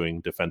they've been doing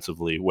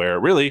defensively,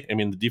 where really, I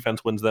mean, the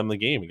defense wins them the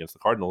game against the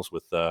Cardinals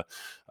with the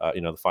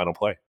final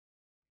play.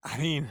 I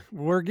mean,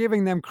 we're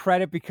giving them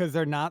credit because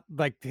they're not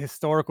like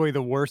historically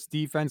the worst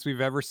defense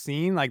we've ever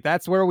seen. Like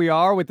that's where we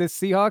are with this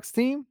Seahawks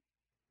team.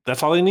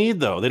 That's all they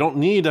need, though. They don't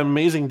need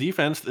amazing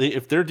defense.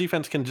 If their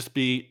defense can just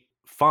be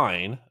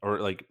fine or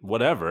like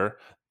whatever,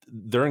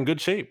 they're in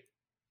good shape.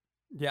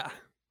 Yeah.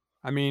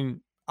 I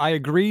mean, I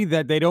agree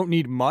that they don't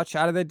need much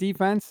out of the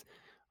defense.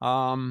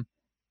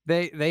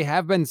 They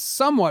have been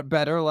somewhat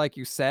better, like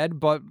you said,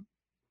 but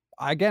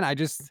again,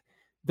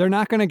 they're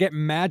not going to get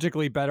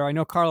magically better. I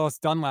know Carlos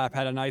Dunlap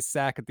had a nice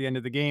sack at the end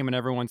of the game, and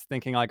everyone's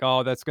thinking like,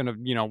 oh, that's going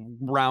to,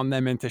 round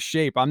them into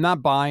shape. I'm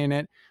not buying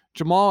it.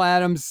 Jamal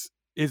Adams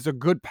is a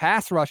good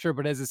pass rusher,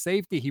 but as a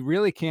safety, he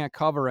really can't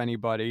cover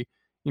anybody.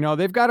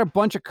 They've got a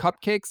bunch of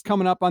cupcakes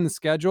coming up on the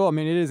schedule. I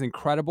mean, it is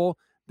incredible.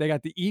 They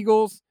got the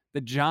Eagles, the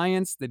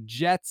Giants, the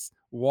Jets,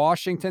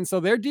 Washington. So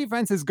their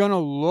defense is going to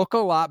look a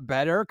lot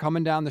better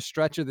coming down the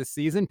stretch of the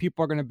season.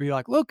 People are going to be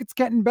like, look, it's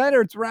getting better.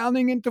 It's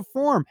rounding into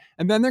form.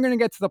 And then they're going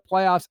to get to the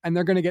playoffs and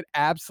they're going to get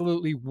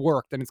absolutely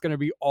worked. And it's going to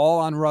be all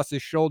on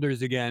Russ's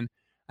shoulders again.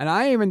 And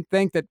I even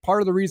think that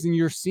part of the reason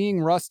you're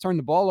seeing Russ turn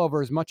the ball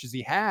over as much as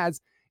he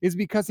has is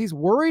because he's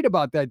worried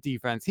about that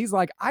defense. He's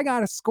like, I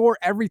got to score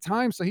every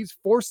time. So he's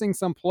forcing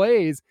some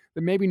plays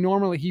that maybe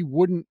normally he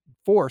wouldn't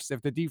force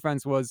if the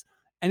defense was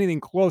anything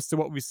close to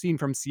what we've seen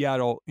from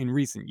Seattle in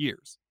recent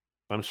years.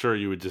 I'm sure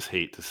you would just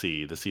hate to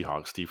see the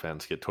Seahawks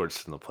defense get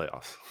torched in the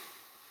playoffs.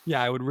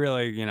 Yeah, it would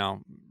really,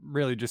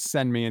 really just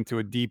send me into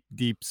a deep,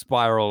 deep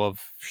spiral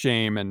of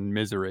shame and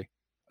misery.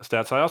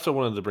 Stats. I also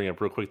wanted to bring up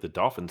real quick the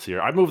Dolphins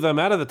here. I moved them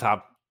out of the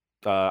top.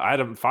 I had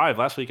them 5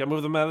 last week. I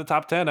moved them out of the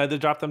top 10. I had to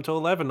drop them to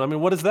 11. I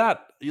mean, what is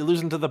that? You're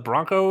losing to the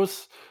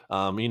Broncos.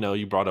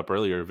 You brought up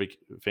earlier, Vic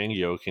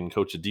Fangio can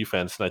coach a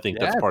defense, and I think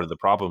that's part of the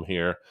problem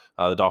here.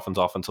 The Dolphins'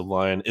 offensive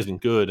line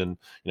isn't good, and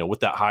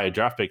with that high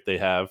draft pick they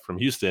have from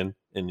Houston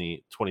in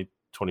the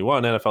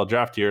 2021 NFL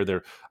draft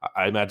year,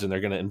 I imagine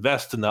they're going to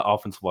invest in that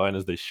offensive line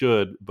as they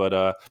should.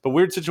 But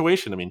weird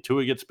situation. I mean,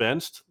 Tua gets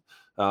benched.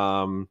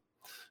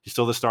 He's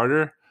still the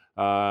starter.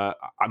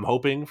 I'm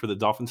hoping for the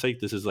Dolphins' sake,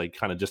 this is like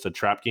kind of just a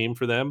trap game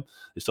for them.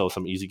 They still have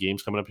some easy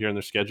games coming up here in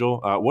their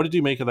schedule. What did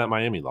you make of that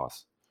Miami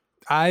loss?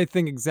 I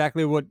think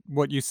exactly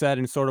what you said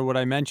and sort of what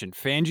I mentioned.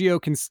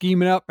 Fangio can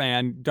scheme it up,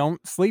 man.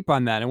 Don't sleep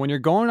on that. And when you're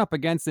going up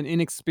against an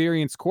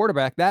inexperienced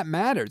quarterback, that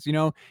matters.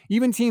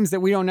 Even teams that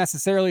we don't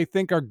necessarily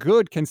think are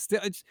good can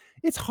still.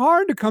 It's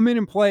hard to come in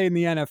and play in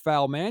the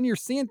NFL, man. You're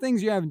seeing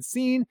things you haven't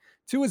seen.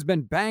 Tua's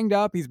been banged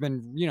up. He's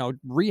been,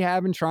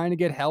 rehabbing, trying to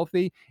get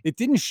healthy. It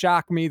didn't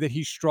shock me that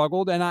he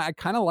struggled. And I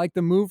kind of like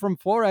the move from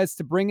Flores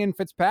to bring in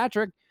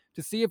Fitzpatrick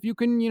to see if you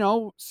can,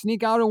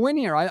 sneak out a win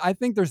here. I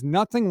think there's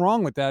nothing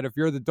wrong with that if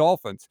you're the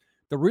Dolphins.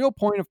 The real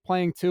point of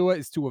playing Tua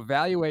is to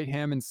evaluate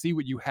him and see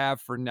what you have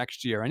for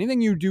next year.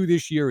 Anything you do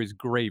this year is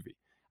gravy.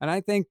 And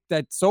I think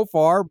that so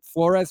far,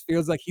 Flores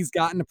feels like he's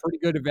gotten a pretty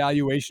good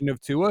evaluation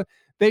of Tua.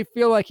 They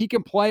feel like he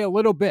can play a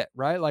little bit,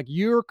 right? Like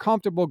you're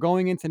comfortable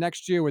going into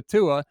next year with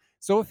Tua.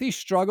 So if he's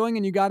struggling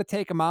and you got to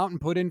take him out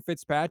and put in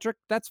Fitzpatrick,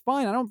 that's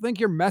fine. I don't think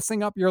you're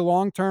messing up your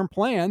long-term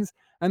plans.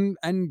 And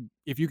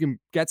if you can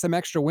get some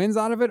extra wins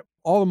out of it,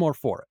 all the more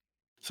for it.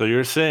 So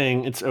you're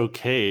saying it's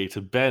okay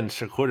to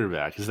bench a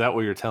quarterback. Is that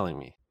what you're telling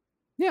me?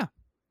 Yeah.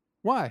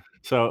 Why?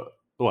 So,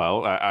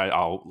 well,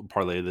 I'll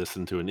parlay this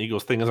into an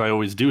Eagles thing as I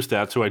always do,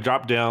 Stats. So I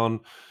dropped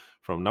down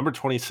from number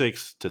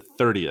 26 to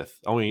 30th.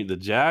 Only the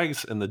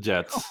Jags and the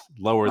Jets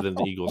lower than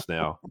the Eagles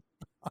now.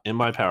 in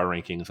my power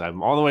rankings. I have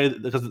them all the way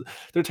because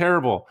they're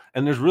terrible,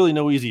 and there's really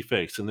no easy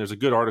fix. And there's a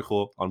good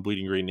article on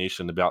Bleeding Green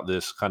Nation about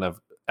this kind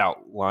of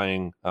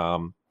outlying,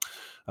 and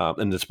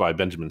it's by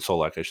Benjamin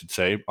Solak, I should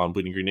say, on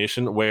Bleeding Green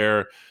Nation,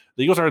 where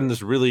the Eagles are in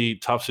this really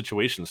tough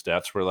situation,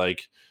 stats, where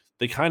like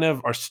they kind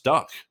of are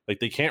stuck. Like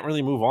they can't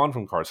really move on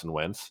from Carson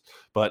Wentz,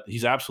 but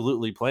he's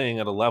absolutely playing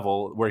at a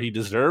level where he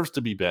deserves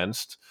to be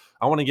benched.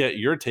 I want to get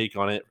your take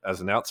on it as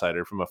an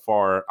outsider from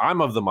afar.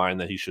 I'm of the mind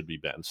that he should be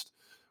benched.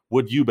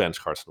 Would you bench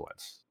Carson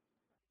Wentz?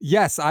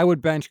 Yes, I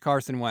would bench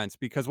Carson Wentz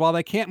because while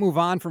they can't move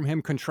on from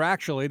him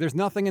contractually, there's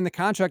nothing in the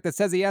contract that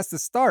says he has to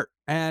start.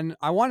 And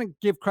I want to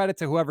give credit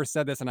to whoever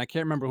said this, and I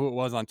can't remember who it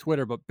was on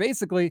Twitter, but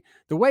basically,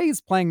 the way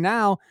he's playing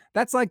now,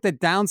 that's like the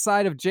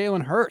downside of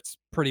Jalen Hurts,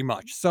 pretty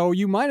much. So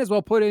you might as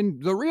well put in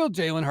the real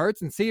Jalen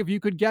Hurts and see if you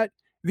could get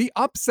the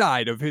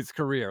upside of his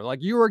career.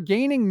 Like you are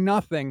gaining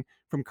nothing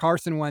from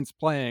Carson Wentz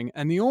playing,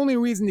 and the only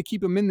reason to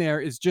keep him in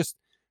there is just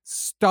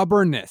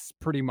stubbornness,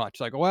 pretty much.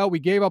 Like, well, we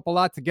gave up a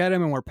lot to get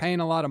him and we're paying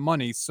a lot of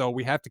money, so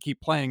we have to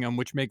keep playing him,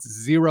 which makes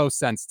zero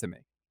sense to me.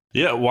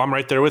 Yeah, well, I'm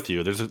right there with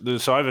you.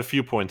 So I have a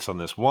few points on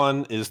this.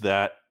 One is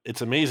that it's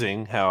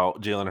amazing how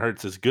Jalen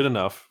Hurts is good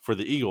enough for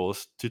the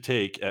Eagles to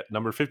take at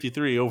number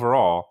 53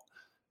 overall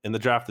in the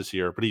draft this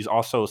year, but he's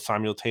also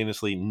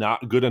simultaneously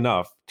not good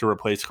enough to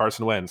replace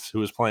Carson Wentz,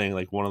 who is playing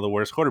like one of the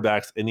worst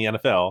quarterbacks in the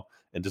NFL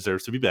and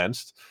deserves to be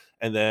benched.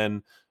 And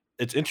then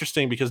it's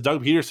interesting because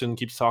Doug Peterson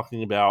keeps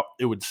talking about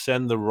it would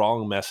send the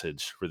wrong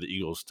message for the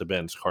Eagles to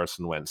bench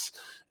Carson Wentz.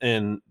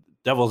 And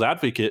devil's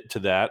advocate to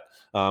that,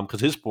 because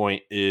his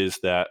point is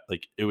that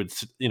like it would,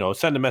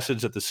 send a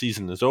message that the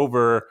season is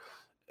over,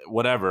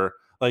 whatever.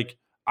 Like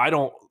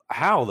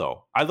how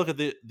though? I look at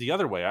the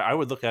other way. I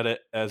would look at it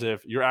as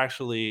if you're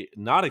actually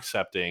not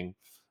accepting,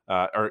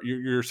 or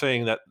you're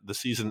saying that the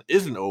season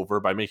isn't over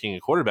by making a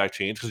quarterback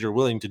change because you're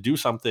willing to do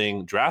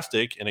something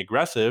drastic and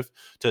aggressive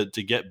to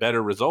get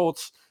better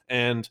results.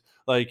 And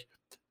like,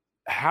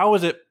 how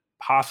is it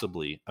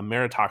possibly a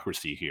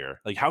meritocracy here?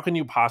 Like, how can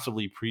you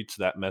possibly preach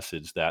that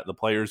message that the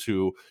players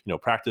who,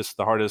 practice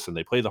the hardest and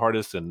they play the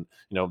hardest and,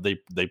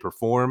 they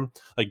perform,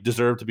 like,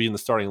 deserve to be in the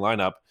starting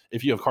lineup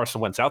if you have Carson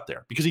Wentz out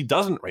there? Because he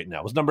doesn't right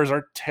now. His numbers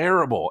are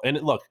terrible.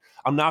 And look,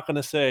 I'm not going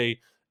to say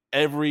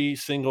every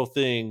single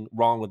thing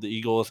wrong with the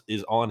Eagles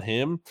is on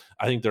him.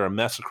 I think they're a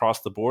mess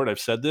across the board.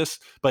 I've said this,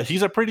 but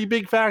he's a pretty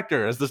big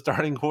factor as the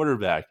starting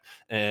quarterback.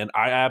 And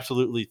I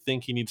absolutely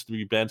think he needs to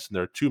be benched. And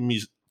there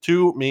are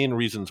two main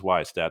reasons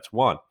why. Stats.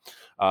 One,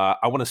 I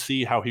want to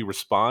see how he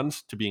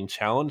responds to being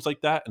challenged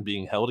like that and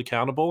being held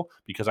accountable,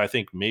 because I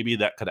think maybe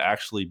that could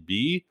actually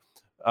be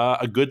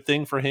a good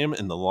thing for him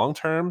in the long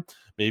term.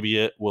 Maybe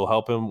it will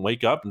help him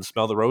wake up and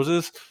smell the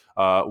roses,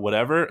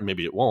 whatever.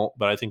 Maybe it won't,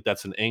 but I think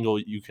that's an angle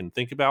you can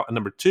think about. And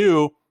number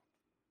two,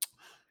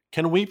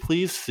 can we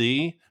please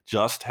see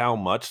just how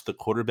much the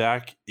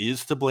quarterback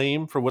is to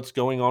blame for what's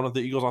going on with the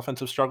Eagles'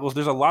 offensive struggles?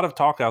 There's a lot of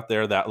talk out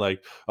there that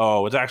like,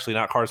 oh, it's actually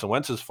not Carson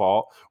Wentz's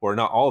fault or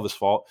not all of his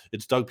fault.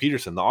 It's Doug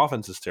Peterson. The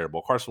offense is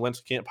terrible. Carson Wentz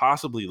can't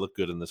possibly look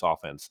good in this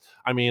offense.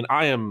 I mean,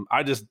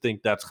 I just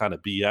think that's kind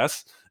of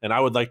BS. And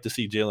I would like to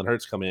see Jalen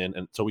Hurts come in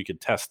and so we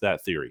could test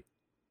that theory.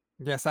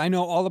 Yes, I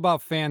know all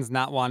about fans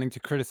not wanting to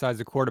criticize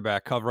the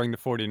quarterback covering the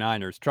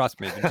 49ers. Trust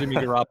me, the Jimmy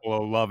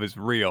Garoppolo love is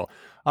real.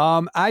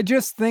 I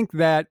just think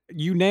that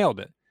you nailed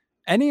it.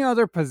 Any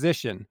other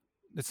position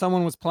that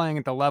someone was playing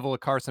at the level of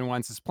Carson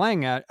Wentz is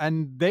playing at,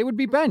 and they would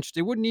be benched.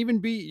 It wouldn't even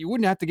be, you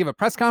wouldn't have to give a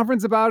press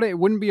conference about it. It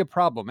wouldn't be a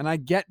problem. And I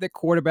get that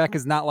quarterback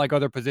is not like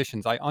other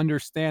positions. I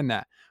understand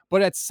that.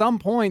 But at some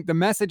point, the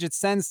message it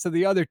sends to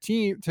the other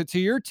team, to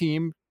your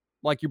team,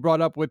 like you brought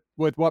up with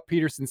what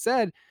Peterson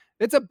said,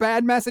 it's a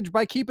bad message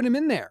by keeping him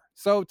in there.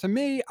 So to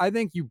me, I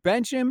think you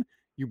bench him,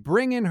 you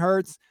bring in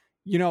Hurts.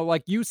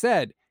 Like you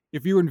said,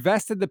 if you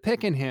invested the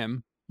pick in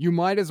him, you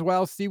might as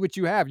well see what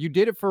you have. You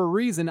did it for a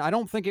reason. I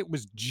don't think it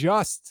was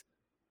just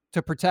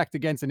to protect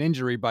against an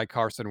injury by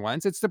Carson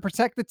Wentz. It's to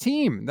protect the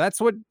team. That's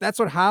what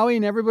Howie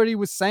and everybody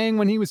was saying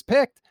when he was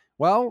picked.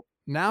 Well,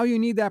 now you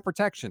need that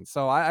protection.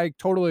 So I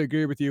totally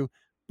agree with you.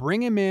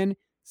 Bring him in,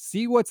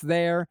 see what's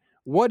there.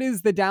 What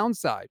is the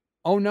downside?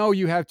 Oh no,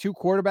 you have two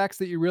quarterbacks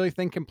that you really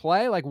think can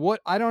play? Like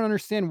what? I don't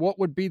understand what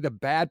would be the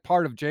bad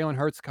part of Jalen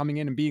Hurts coming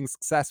in and being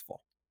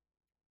successful.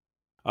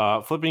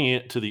 Flipping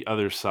it to the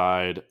other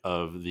side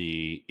of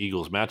the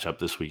Eagles matchup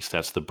this week,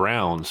 that's the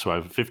Browns. So I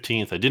have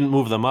 15th. I didn't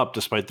move them up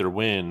despite their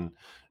win.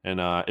 And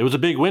it was a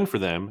big win for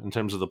them in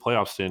terms of the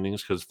playoff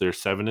standings because they're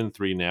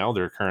 7-3 now.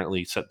 They're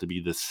currently set to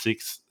be the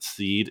 6th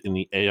seed in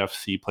the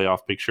AFC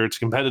playoff picture. It's a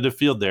competitive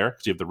field there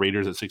because you have the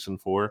Raiders at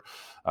 6-4,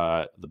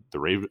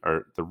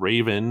 the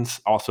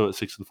Ravens also at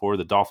 6-4.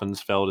 The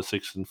Dolphins fell to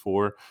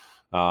 6-4.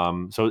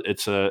 So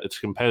it's a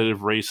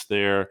competitive race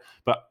there,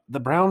 but the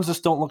Browns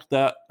just don't look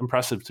that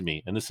impressive to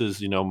me. And this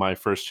is, my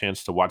first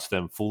chance to watch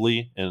them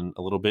fully in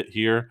a little bit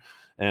here.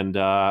 And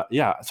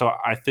so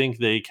I think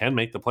they can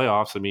make the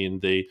playoffs. I mean,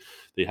 they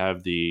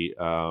have the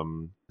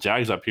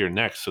Jags up here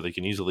next, so they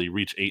can easily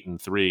reach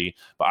 8-3.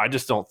 But I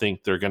just don't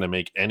think they're going to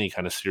make any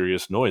kind of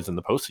serious noise in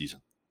the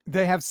postseason.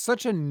 They have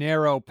such a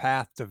narrow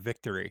path to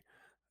victory.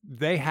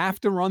 they have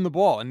to run the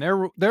ball, and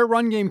their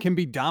run game can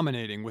be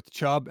dominating with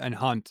Chubb and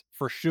Hunt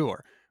for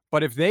sure.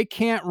 But if they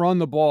can't run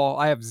the ball,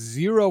 I have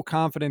zero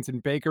confidence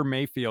in Baker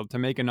Mayfield to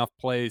make enough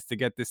plays to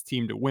get this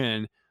team to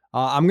win.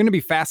 I'm going to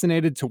be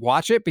fascinated to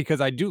watch it because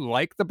I do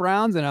like the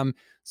Browns, and I'm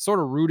sort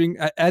of rooting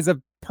as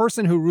a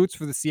person who roots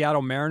for the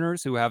Seattle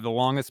Mariners, who have the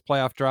longest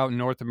playoff drought in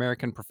North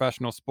American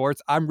professional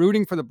sports. I'm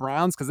rooting for the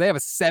Browns because they have a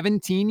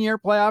 17-year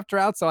playoff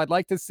drought. So I'd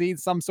like to see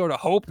some sort of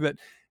hope that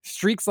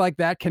streaks like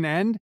that can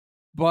end.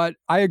 But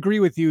I agree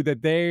with you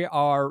that they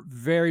are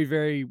very,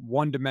 very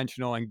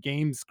one-dimensional, and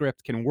game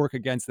script can work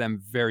against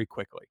them very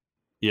quickly.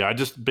 Yeah,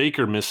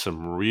 Baker missed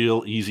some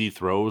real easy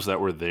throws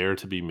that were there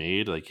to be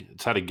made. Like,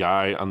 it's had a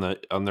guy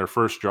on their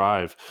first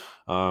drive.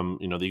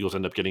 The Eagles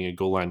end up getting a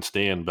goal line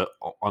stand, but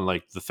on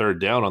like the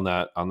third down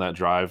on that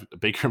drive,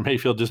 Baker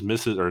Mayfield just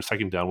misses, or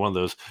second down, one of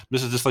those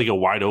misses just like a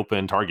wide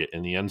open target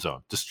in the end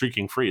zone, just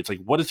streaking free. It's like,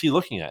 what is he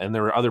looking at? And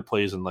there were other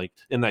plays in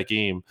that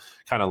game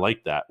kind of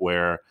like that,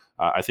 where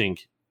I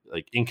think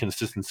like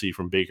inconsistency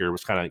from Baker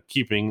was kind of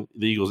keeping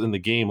the Eagles in the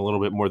game a little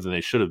bit more than they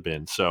should have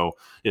been. So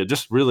yeah,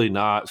 just really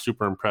not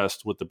super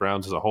impressed with the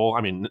Browns as a whole.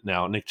 I mean,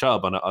 now Nick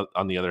Chubb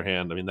on the other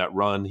hand, I mean, that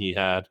run he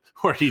had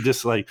where he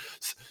just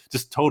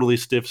totally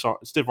stiff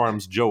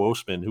arms Joe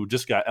Osman, who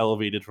just got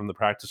elevated from the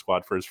practice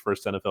squad for his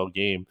first NFL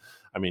game.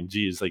 I mean,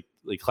 geez, like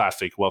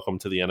classic welcome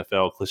to the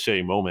NFL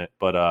cliche moment.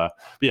 But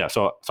yeah,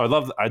 so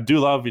I do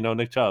love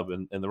Nick Chubb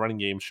and the running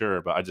game,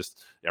 sure, but I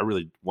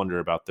really wonder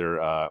about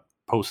their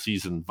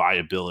postseason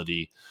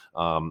viability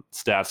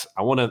stats.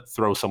 I want to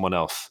throw someone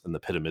else in the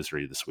pit of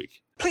misery this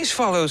week. Please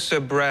follow Sir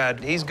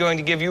Brad. He's going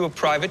to give you a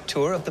private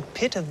tour of the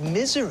pit of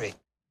misery.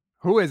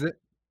 Who is it?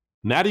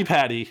 Matty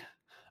Patty,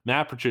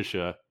 Matt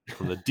Patricia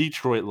from the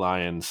Detroit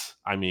Lions.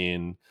 I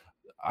mean,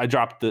 I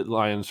dropped the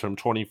Lions from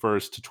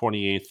 21st to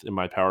 28th in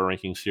my power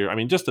rankings here. I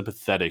mean, just a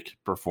pathetic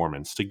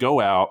performance to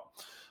go out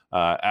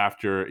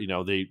after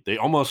they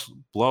almost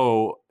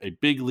blow a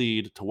big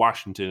lead to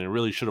Washington and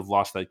really should have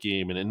lost that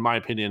game. And in my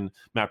opinion,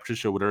 Matt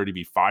Patricia would already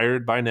be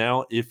fired by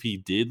now if he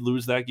did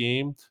lose that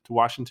game to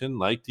Washington,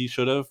 like he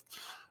should have.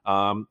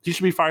 He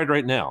should be fired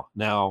right now.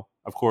 Now,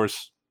 of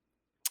course,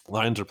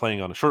 Lions are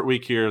playing on a short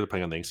week here. They're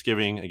playing on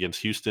Thanksgiving against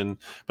Houston.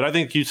 But I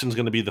think Houston's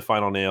going to be the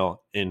final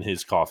nail in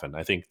his coffin.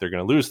 I think they're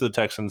going to lose to the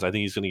Texans. I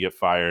think he's going to get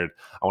fired.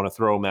 I want to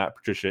throw Matt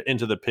Patricia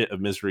into the pit of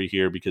misery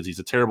here because he's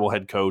a terrible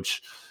head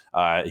coach.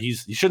 He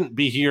shouldn't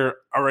be here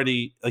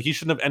already. Like, he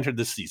shouldn't have entered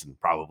this season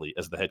probably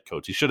as the head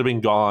coach. He should have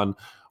been gone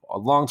a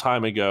long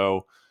time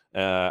ago.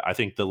 I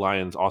think the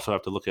Lions also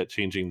have to look at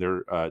changing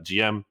their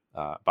GM,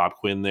 Bob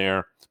Quinn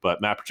there.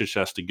 But Matt Patricia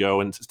has to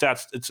go. And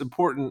stats, it's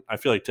important, I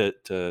feel like,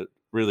 to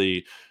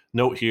really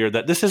note here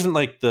that this isn't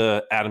like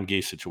the Adam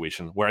Gase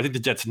situation where I think the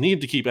Jets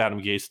need to keep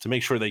Adam Gase to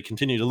make sure they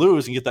continue to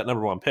lose and get that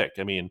number one pick.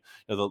 I mean,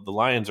 the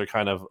Lions are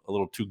kind of a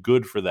little too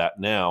good for that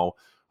now,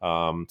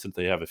 since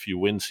they have a few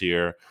wins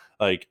here.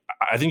 Like,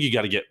 I think you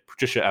got to get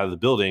Patricia out of the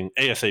building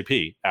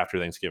ASAP after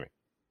Thanksgiving.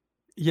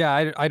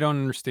 Yeah, I don't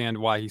understand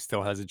why he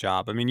still has a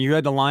job. I mean, you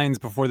had the Lions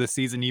before the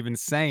season even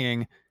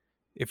saying,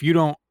 if you're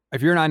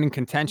not in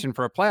contention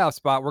for a playoff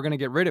spot, we're going to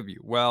get rid of you.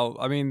 Well,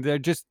 I mean, they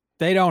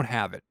don't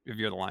have it. If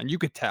you're the Lions, you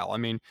could tell. I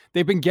mean,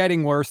 they've been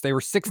getting worse. They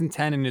were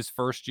 6-10 in his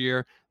first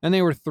year. Then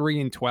they were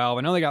 3-12.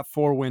 I know they got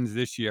 4 wins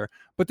this year,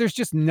 but there's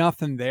just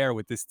nothing there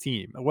with this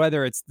team.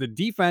 Whether it's the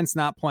defense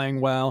not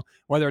playing well,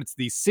 whether it's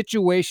the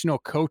situational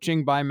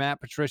coaching by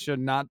Matt Patricia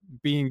not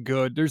being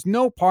good, there's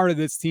no part of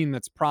this team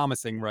that's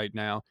promising right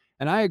now.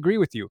 And I agree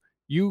with you.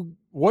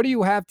 What do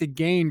you have to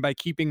gain by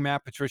keeping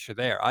Matt Patricia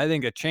there? I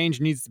think a change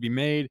needs to be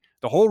made.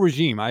 The whole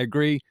regime, I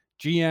agree.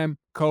 GM,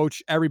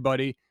 coach,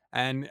 everybody.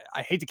 And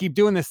I hate to keep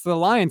doing this to the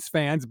Lions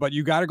fans, but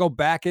you got to go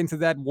back into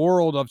that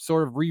world of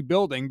sort of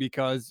rebuilding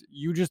because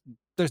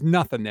there's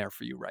nothing there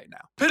for you right now.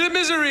 Pit of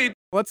misery.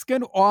 Let's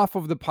get off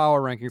of the power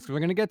rankings because we're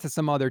going to get to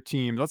some other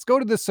teams. Let's go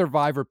to the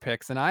survivor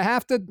picks. And I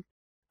have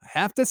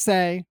to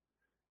say,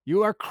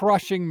 you are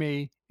crushing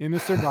me in the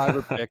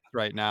survivor picks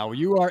right now.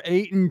 You are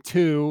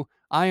 8-2.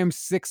 I am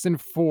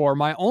 6-4.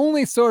 My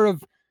only sort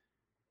of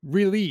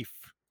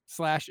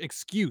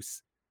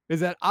relief/excuse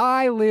is that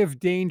I live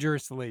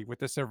dangerously with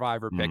the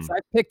survivor picks. I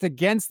picked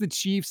against the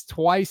Chiefs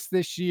twice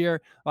this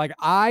year. Like,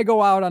 I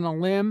go out on a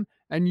limb,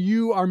 and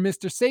you are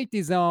Mr.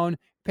 Safety Zone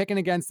picking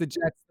against the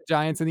Jets, the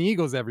Giants, and the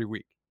Eagles every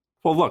week.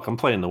 Well, look, I'm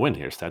playing to win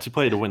here, Stats. You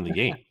play to win the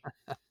game.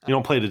 You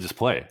don't play to just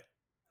play.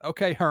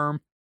 Okay,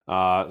 Herm.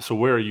 So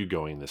where are you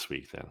going this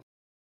week then?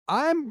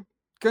 I'm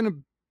going to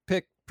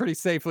pick pretty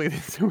safely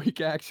this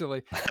week,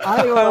 actually.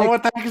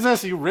 What the heck is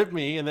this? You rip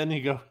me, and then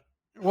you go.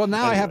 Well,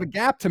 now I have a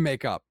gap to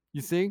make up. You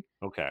see?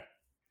 Okay.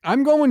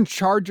 I'm going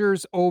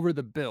Chargers over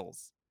the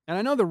Bills. And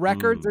I know the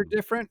records are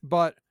different,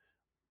 but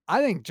I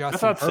think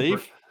Justin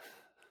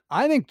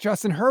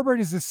Herbert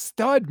is a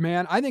stud,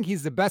 man. I think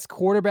he's the best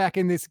quarterback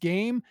in this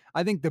game.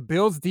 I think the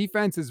Bills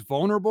defense is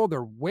vulnerable.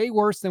 They're way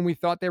worse than we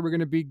thought they were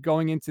going to be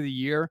going into the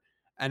year.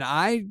 And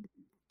I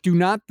do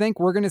not think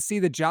we're going to see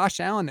the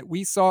Josh Allen that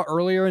we saw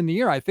earlier in the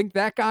year. I think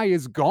that guy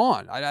is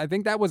gone. I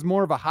think that was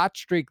more of a hot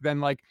streak than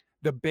like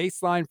the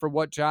baseline for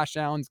what Josh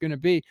Allen's going to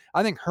be.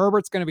 I think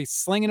Herbert's going to be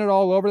slinging it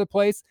all over the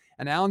place,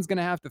 and Allen's going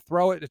to have to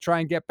throw it to try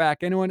and get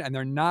back into it, and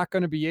they're not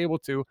going to be able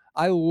to.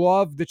 I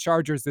love the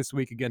Chargers this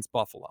week against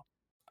Buffalo.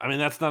 I mean,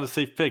 that's not a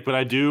safe pick, but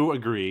I do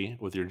agree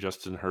with your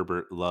Justin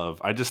Herbert love.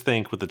 I just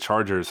think with the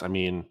Chargers, I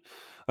mean,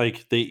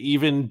 like they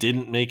even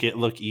didn't make it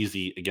look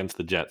easy against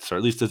the Jets, or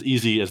at least as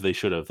easy as they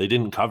should have. They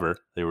didn't cover.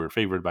 They were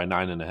favored by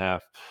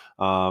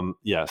 9.5.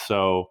 Yeah.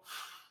 So,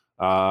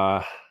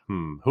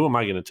 who am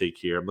I going to take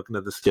here? I'm looking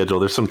at the schedule.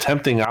 There's some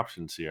tempting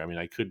options here. I mean,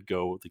 I could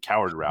go the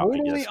coward route.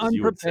 Totally I guess, as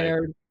you would say.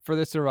 unprepared for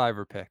the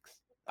survivor picks.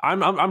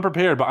 I'm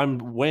prepared, but I'm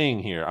weighing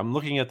here. I'm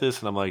looking at this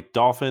and I'm like,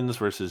 Dolphins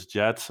versus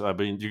Jets. I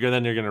mean, you're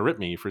gonna rip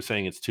me for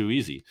saying it's too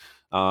easy.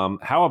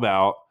 How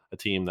about a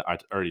team that I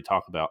already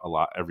talk about a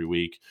lot every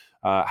week?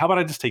 How about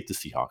I just take the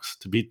Seahawks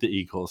to beat the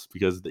Eagles,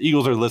 because the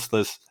Eagles are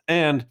listless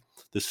and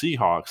the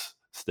Seahawks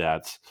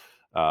stats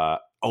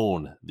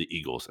own the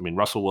Eagles. I mean,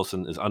 Russell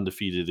Wilson is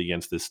undefeated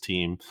against this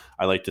team.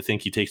 I like to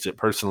think he takes it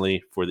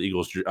personally for the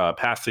Eagles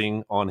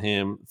passing on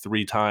him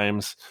 3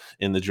 times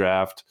in the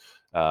draft.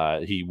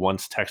 He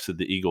once texted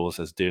the Eagles,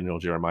 as Daniel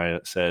Jeremiah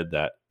said,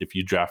 that if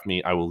you draft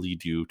me, I will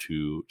lead you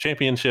to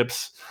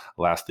championships.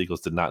 Last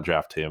Eagles did not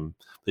draft him.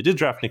 They did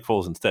draft Nick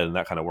Foles instead, and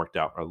that kind of worked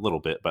out a little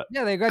bit. But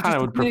yeah, they got just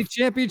as many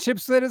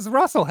championships that as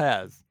Russell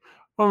has.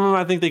 Well,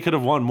 I think they could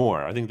have won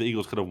more. I think the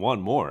Eagles could have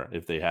won more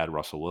if they had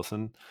Russell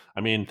Wilson.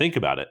 I mean, think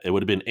about it. It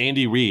would have been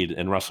Andy Reid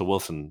and Russell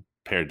Wilson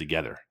paired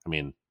together. I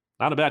mean,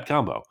 not a bad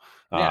combo.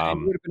 Yeah, it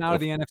would have been out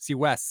of the NFC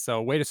West.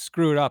 So way to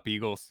screw it up,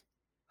 Eagles.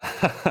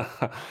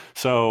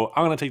 So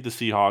I'm going to take the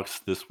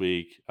Seahawks this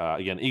week.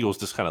 Again, Eagles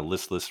just kind of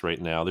listless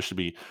right now. There should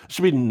be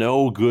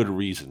no good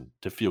reason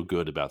to feel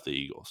good about the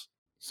Eagles.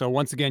 So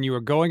once again, you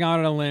are going out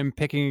on a limb,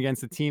 picking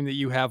against a team that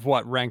you have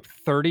ranked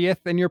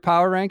 30th in your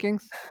power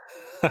rankings?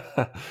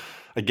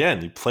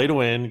 Again, you play to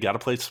win, got to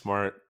play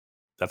smart.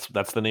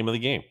 That's the name of the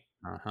game.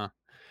 Uh-huh.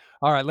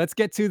 All right, let's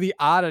get to the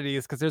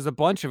oddities, because there's a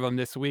bunch of them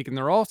this week, and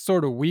they're all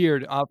sort of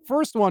weird.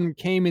 First one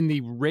came in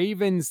the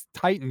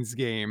Ravens-Titans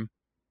game.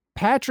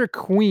 Patrick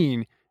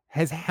Queen,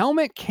 his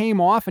helmet came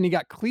off and he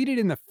got cleated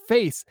in the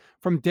face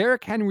from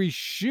Derrick Henry's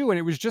shoe. And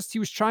it was just, he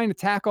was trying to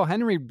tackle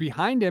Henry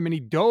behind him and he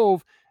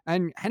dove,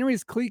 and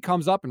Henry's cleat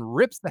comes up and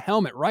rips the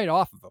helmet right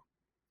off of him.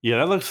 Yeah,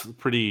 that looks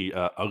pretty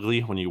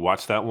ugly when you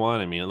watch that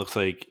one. I mean, it looks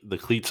like the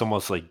cleats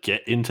almost like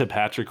get into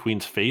Patrick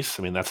Queen's face.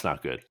 I mean, that's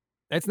not good.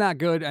 It's not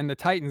good. And the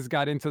Titans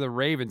got into the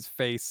Ravens'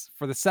 face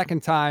for the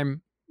second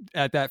time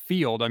at that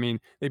field. I mean,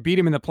 they beat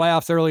him in the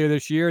playoffs earlier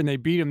this year and they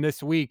beat him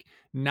this week.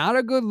 Not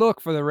a good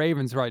look for the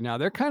Ravens right now.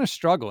 They're kind of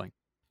struggling.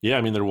 Yeah,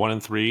 I mean, they're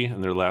 1-3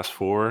 in their last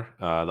 4.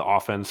 The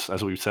offense,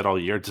 as we've said all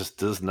year, just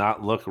does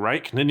not look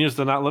right. Continues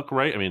to not look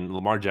right. I mean,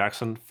 Lamar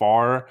Jackson,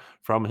 far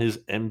from his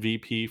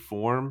MVP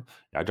form.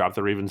 I dropped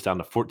the Ravens down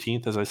to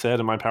 14th, as I said,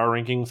 in my power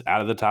rankings,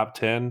 out of the top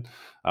 10.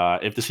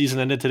 If the season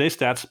ended today,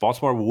 stats,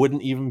 Baltimore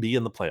wouldn't even be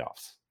in the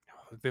playoffs.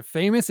 The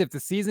famous if the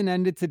season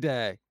ended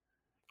today.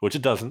 Which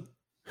it doesn't.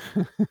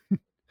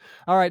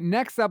 All right,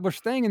 next up, we're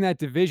staying in that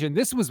division.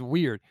 This was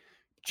weird.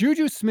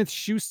 Juju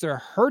Smith-Schuster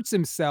hurts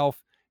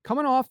himself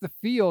coming off the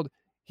field.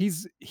 He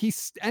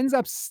ends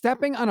up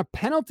stepping on a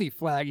penalty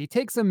flag. He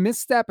takes a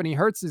misstep and he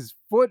hurts his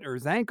foot or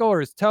his ankle or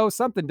his toe,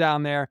 something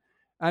down there.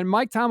 And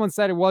Mike Tomlin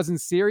said it wasn't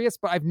serious,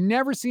 but I've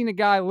never seen a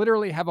guy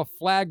literally have a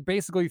flag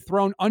basically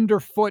thrown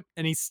underfoot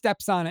and he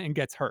steps on it and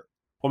gets hurt.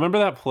 Well, remember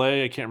that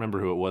play? I can't remember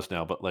who it was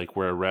now, but like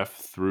where a ref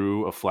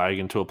threw a flag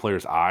into a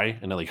player's eye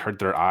and it like hurt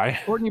their eye.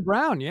 Courtney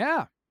Brown,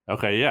 yeah.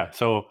 Okay, yeah.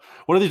 So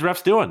what are these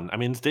refs doing? I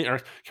mean,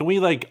 can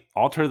we like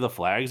alter the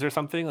flags or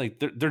something?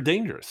 Like they're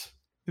dangerous.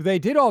 They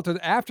did alter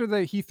after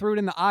he threw it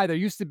in the eye. There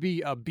used to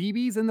be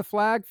BBs in the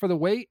flag for the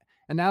weight,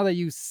 and now they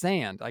use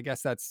sand. I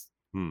guess that's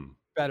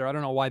better. I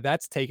don't know why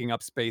that's taking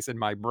up space in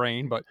my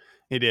brain, but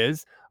it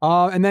is.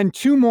 And then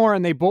 2 more,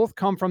 and they both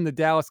come from the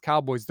Dallas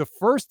Cowboys. The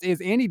first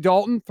is Andy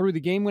Dalton threw the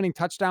game-winning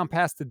touchdown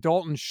pass to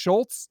Dalton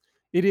Schultz.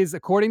 It is,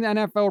 according to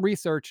NFL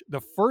research,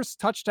 the first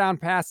touchdown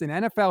pass in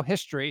NFL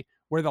history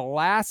where the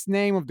last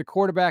name of the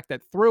quarterback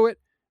that threw it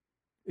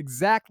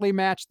exactly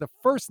matched the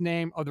first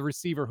name of the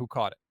receiver who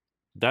caught it.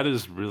 That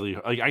is really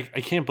like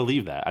I can't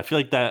believe that. I feel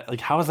like that, like,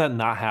 how has that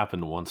not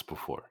happened once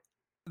before?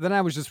 Then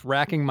I was just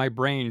racking my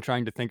brain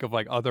trying to think of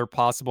like other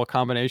possible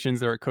combinations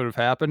that it could have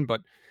happened.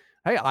 But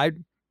hey,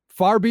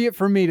 far be it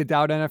from me to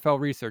doubt NFL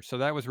research. So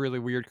that was really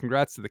weird.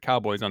 Congrats to the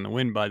Cowboys on the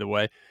win, by the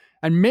way.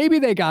 And maybe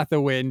they got the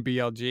win,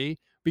 BLG,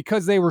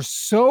 because they were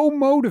so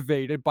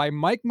motivated by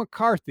Mike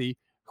McCarthy,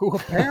 who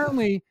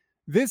apparently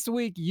this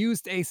week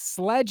used a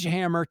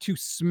sledgehammer to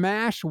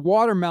smash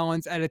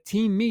watermelons at a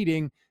team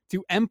meeting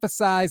to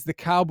emphasize the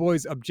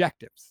Cowboys'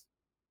 objectives.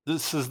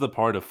 This is the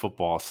part of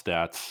football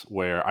stats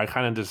where I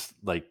kind of just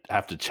like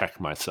have to check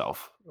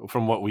myself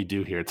from what we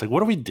do here. It's like,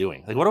 what are we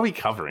doing? Like, what are we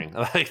covering?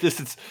 Like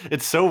this,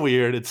 it's so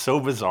weird. It's so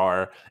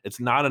bizarre. It's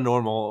not a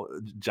normal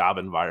job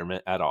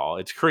environment at all.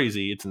 It's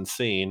crazy. It's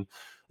insane.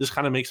 This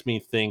kind of makes me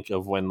think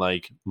of when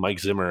like Mike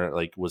Zimmer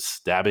like was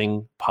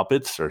stabbing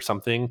puppets or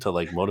something to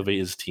like motivate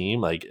his team.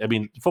 Like, I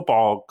mean,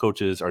 football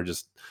coaches are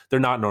they're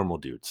not normal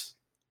dudes.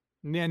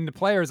 And the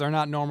players are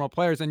not normal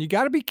players. And you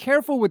got to be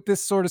careful with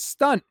this sort of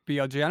stunt,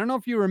 BLJ. I don't know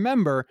if you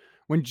remember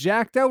when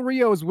Jack Del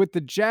Rio was with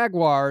the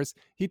Jaguars,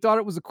 he thought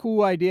it was a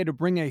cool idea to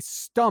bring a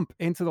stump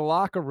into the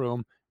locker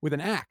room with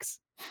an axe.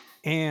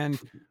 And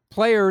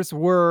players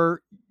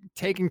were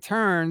taking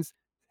turns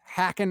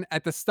hacking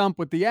at the stump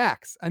with the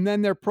axe. And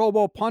then their Pro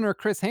Bowl punter,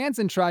 Chris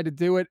Hansen, tried to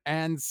do it,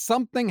 and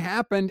something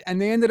happened, and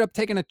they ended up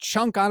taking a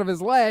chunk out of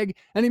his leg,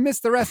 and he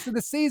missed the rest of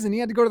the season. He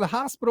had to go to the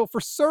hospital for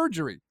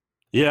surgery.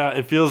 Yeah,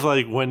 it feels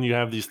like when you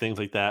have these things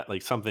like that,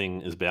 like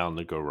something is bound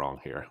to go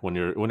wrong here. When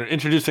you're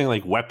introducing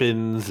like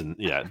weapons and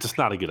just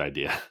not a good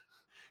idea.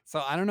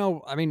 So I don't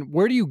know. I mean,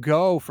 where do you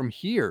go from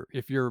here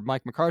if you're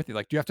Mike McCarthy?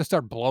 Like, do you have to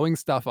start blowing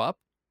stuff up?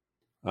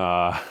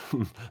 Uh,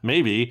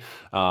 maybe.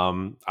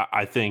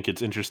 I think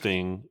it's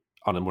interesting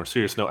on a more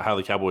serious note how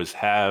the Cowboys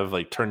have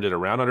like turned it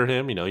around under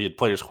him. He had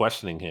players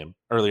questioning him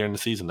earlier in the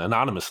season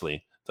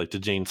anonymously, like to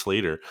Jane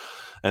Slater,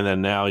 and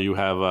then now you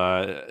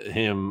have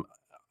him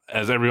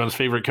as everyone's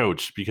favorite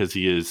coach because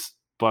he is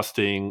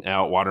busting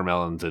out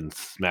watermelons and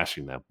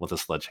smashing them with a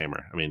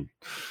sledgehammer. I mean,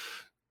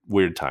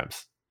 weird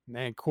times.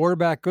 Man,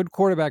 good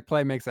quarterback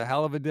play makes a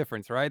hell of a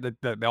difference, right?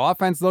 The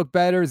offense looked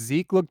better.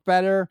 Zeke looked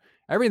better.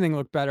 Everything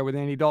looked better with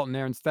Andy Dalton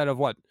there instead of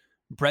what?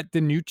 Brett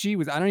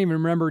DiNucci I don't even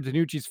remember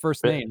DiNucci's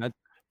first name.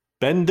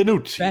 Ben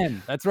DiNucci.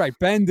 Ben, that's right.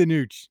 Ben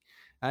DiNucci.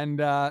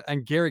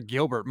 And Garrett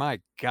Gilbert. My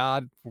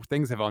God,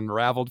 things have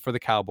unraveled for the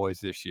Cowboys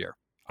this year.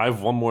 I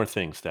have one more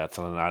thing, stats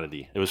on an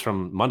oddity. It was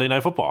from Monday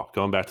Night Football,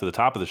 going back to the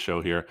top of the show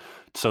here.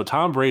 So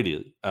Tom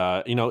Brady,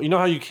 you know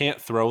how you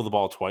can't throw the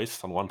ball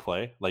twice on one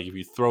play? Like if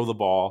you throw the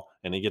ball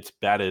and it gets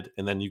batted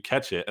and then you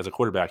catch it as a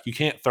quarterback, you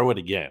can't throw it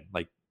again.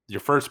 Like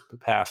your first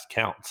pass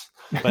counts.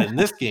 But in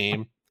this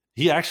game,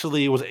 he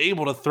actually was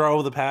able to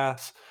throw the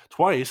pass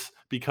twice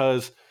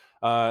because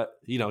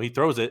he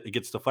throws it, it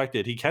gets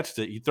deflected. He catches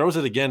it, he throws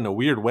it again in a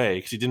weird way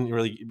because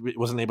he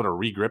wasn't able to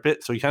re-grip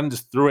it. So he kind of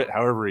just threw it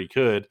however he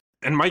could.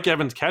 And Mike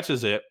Evans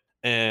catches it,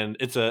 and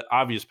it's an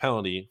obvious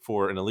penalty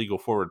for an illegal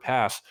forward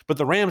pass. But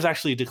the Rams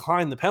actually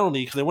declined the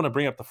penalty because they want to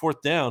bring up the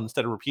fourth down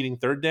instead of repeating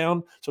third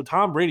down. So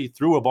Tom Brady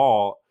threw a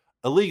ball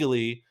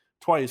illegally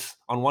twice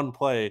on one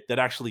play that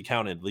actually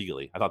counted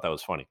legally. I thought that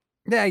was funny.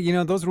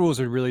 Yeah, those rules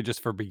are really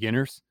just for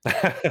beginners.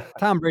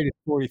 Tom Brady's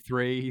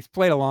 43. He's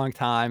played a long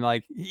time.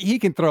 Like, he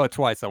can throw it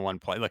twice on one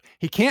play. Look,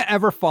 he can't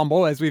ever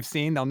fumble, as we've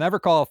seen. They'll never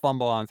call a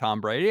fumble on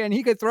Tom Brady, and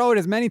he could throw it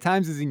as many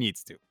times as he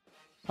needs to.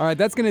 All right,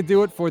 that's going to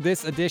do it for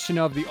this edition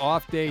of the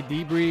Off Day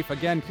Debrief.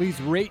 Again, please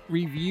rate,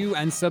 review,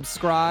 and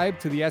subscribe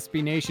to the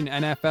SB Nation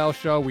NFL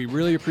show. We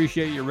really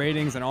appreciate your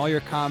ratings and all your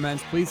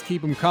comments. Please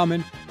keep them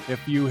coming.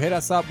 If you hit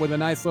us up with a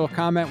nice little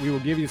comment, we will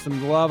give you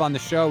some love on the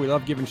show. We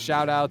love giving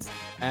shout outs.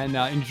 And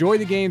enjoy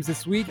the games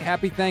this week.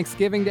 Happy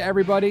Thanksgiving to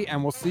everybody,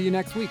 and we'll see you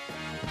next week.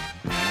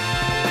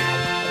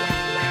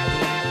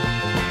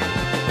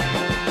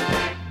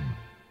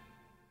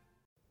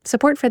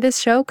 Support for this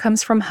show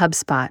comes from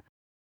HubSpot.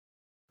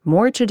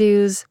 More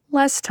to-dos,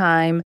 less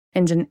time,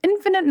 and an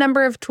infinite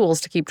number of tools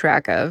to keep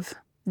track of.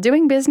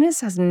 Doing business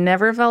has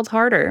never felt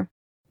harder.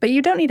 But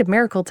you don't need a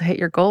miracle to hit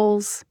your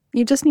goals.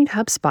 You just need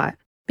HubSpot,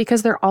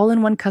 because their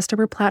all-in-one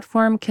customer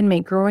platform can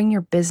make growing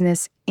your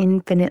business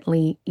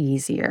infinitely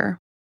easier.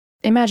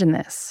 Imagine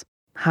this: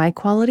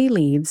 high-quality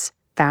leads,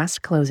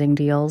 fast closing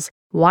deals,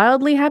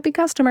 wildly happy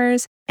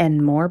customers,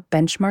 and more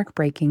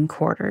benchmark-breaking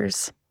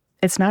quarters.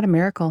 It's not a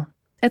miracle.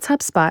 It's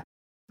HubSpot.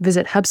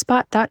 Visit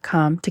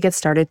HubSpot.com to get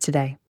started today.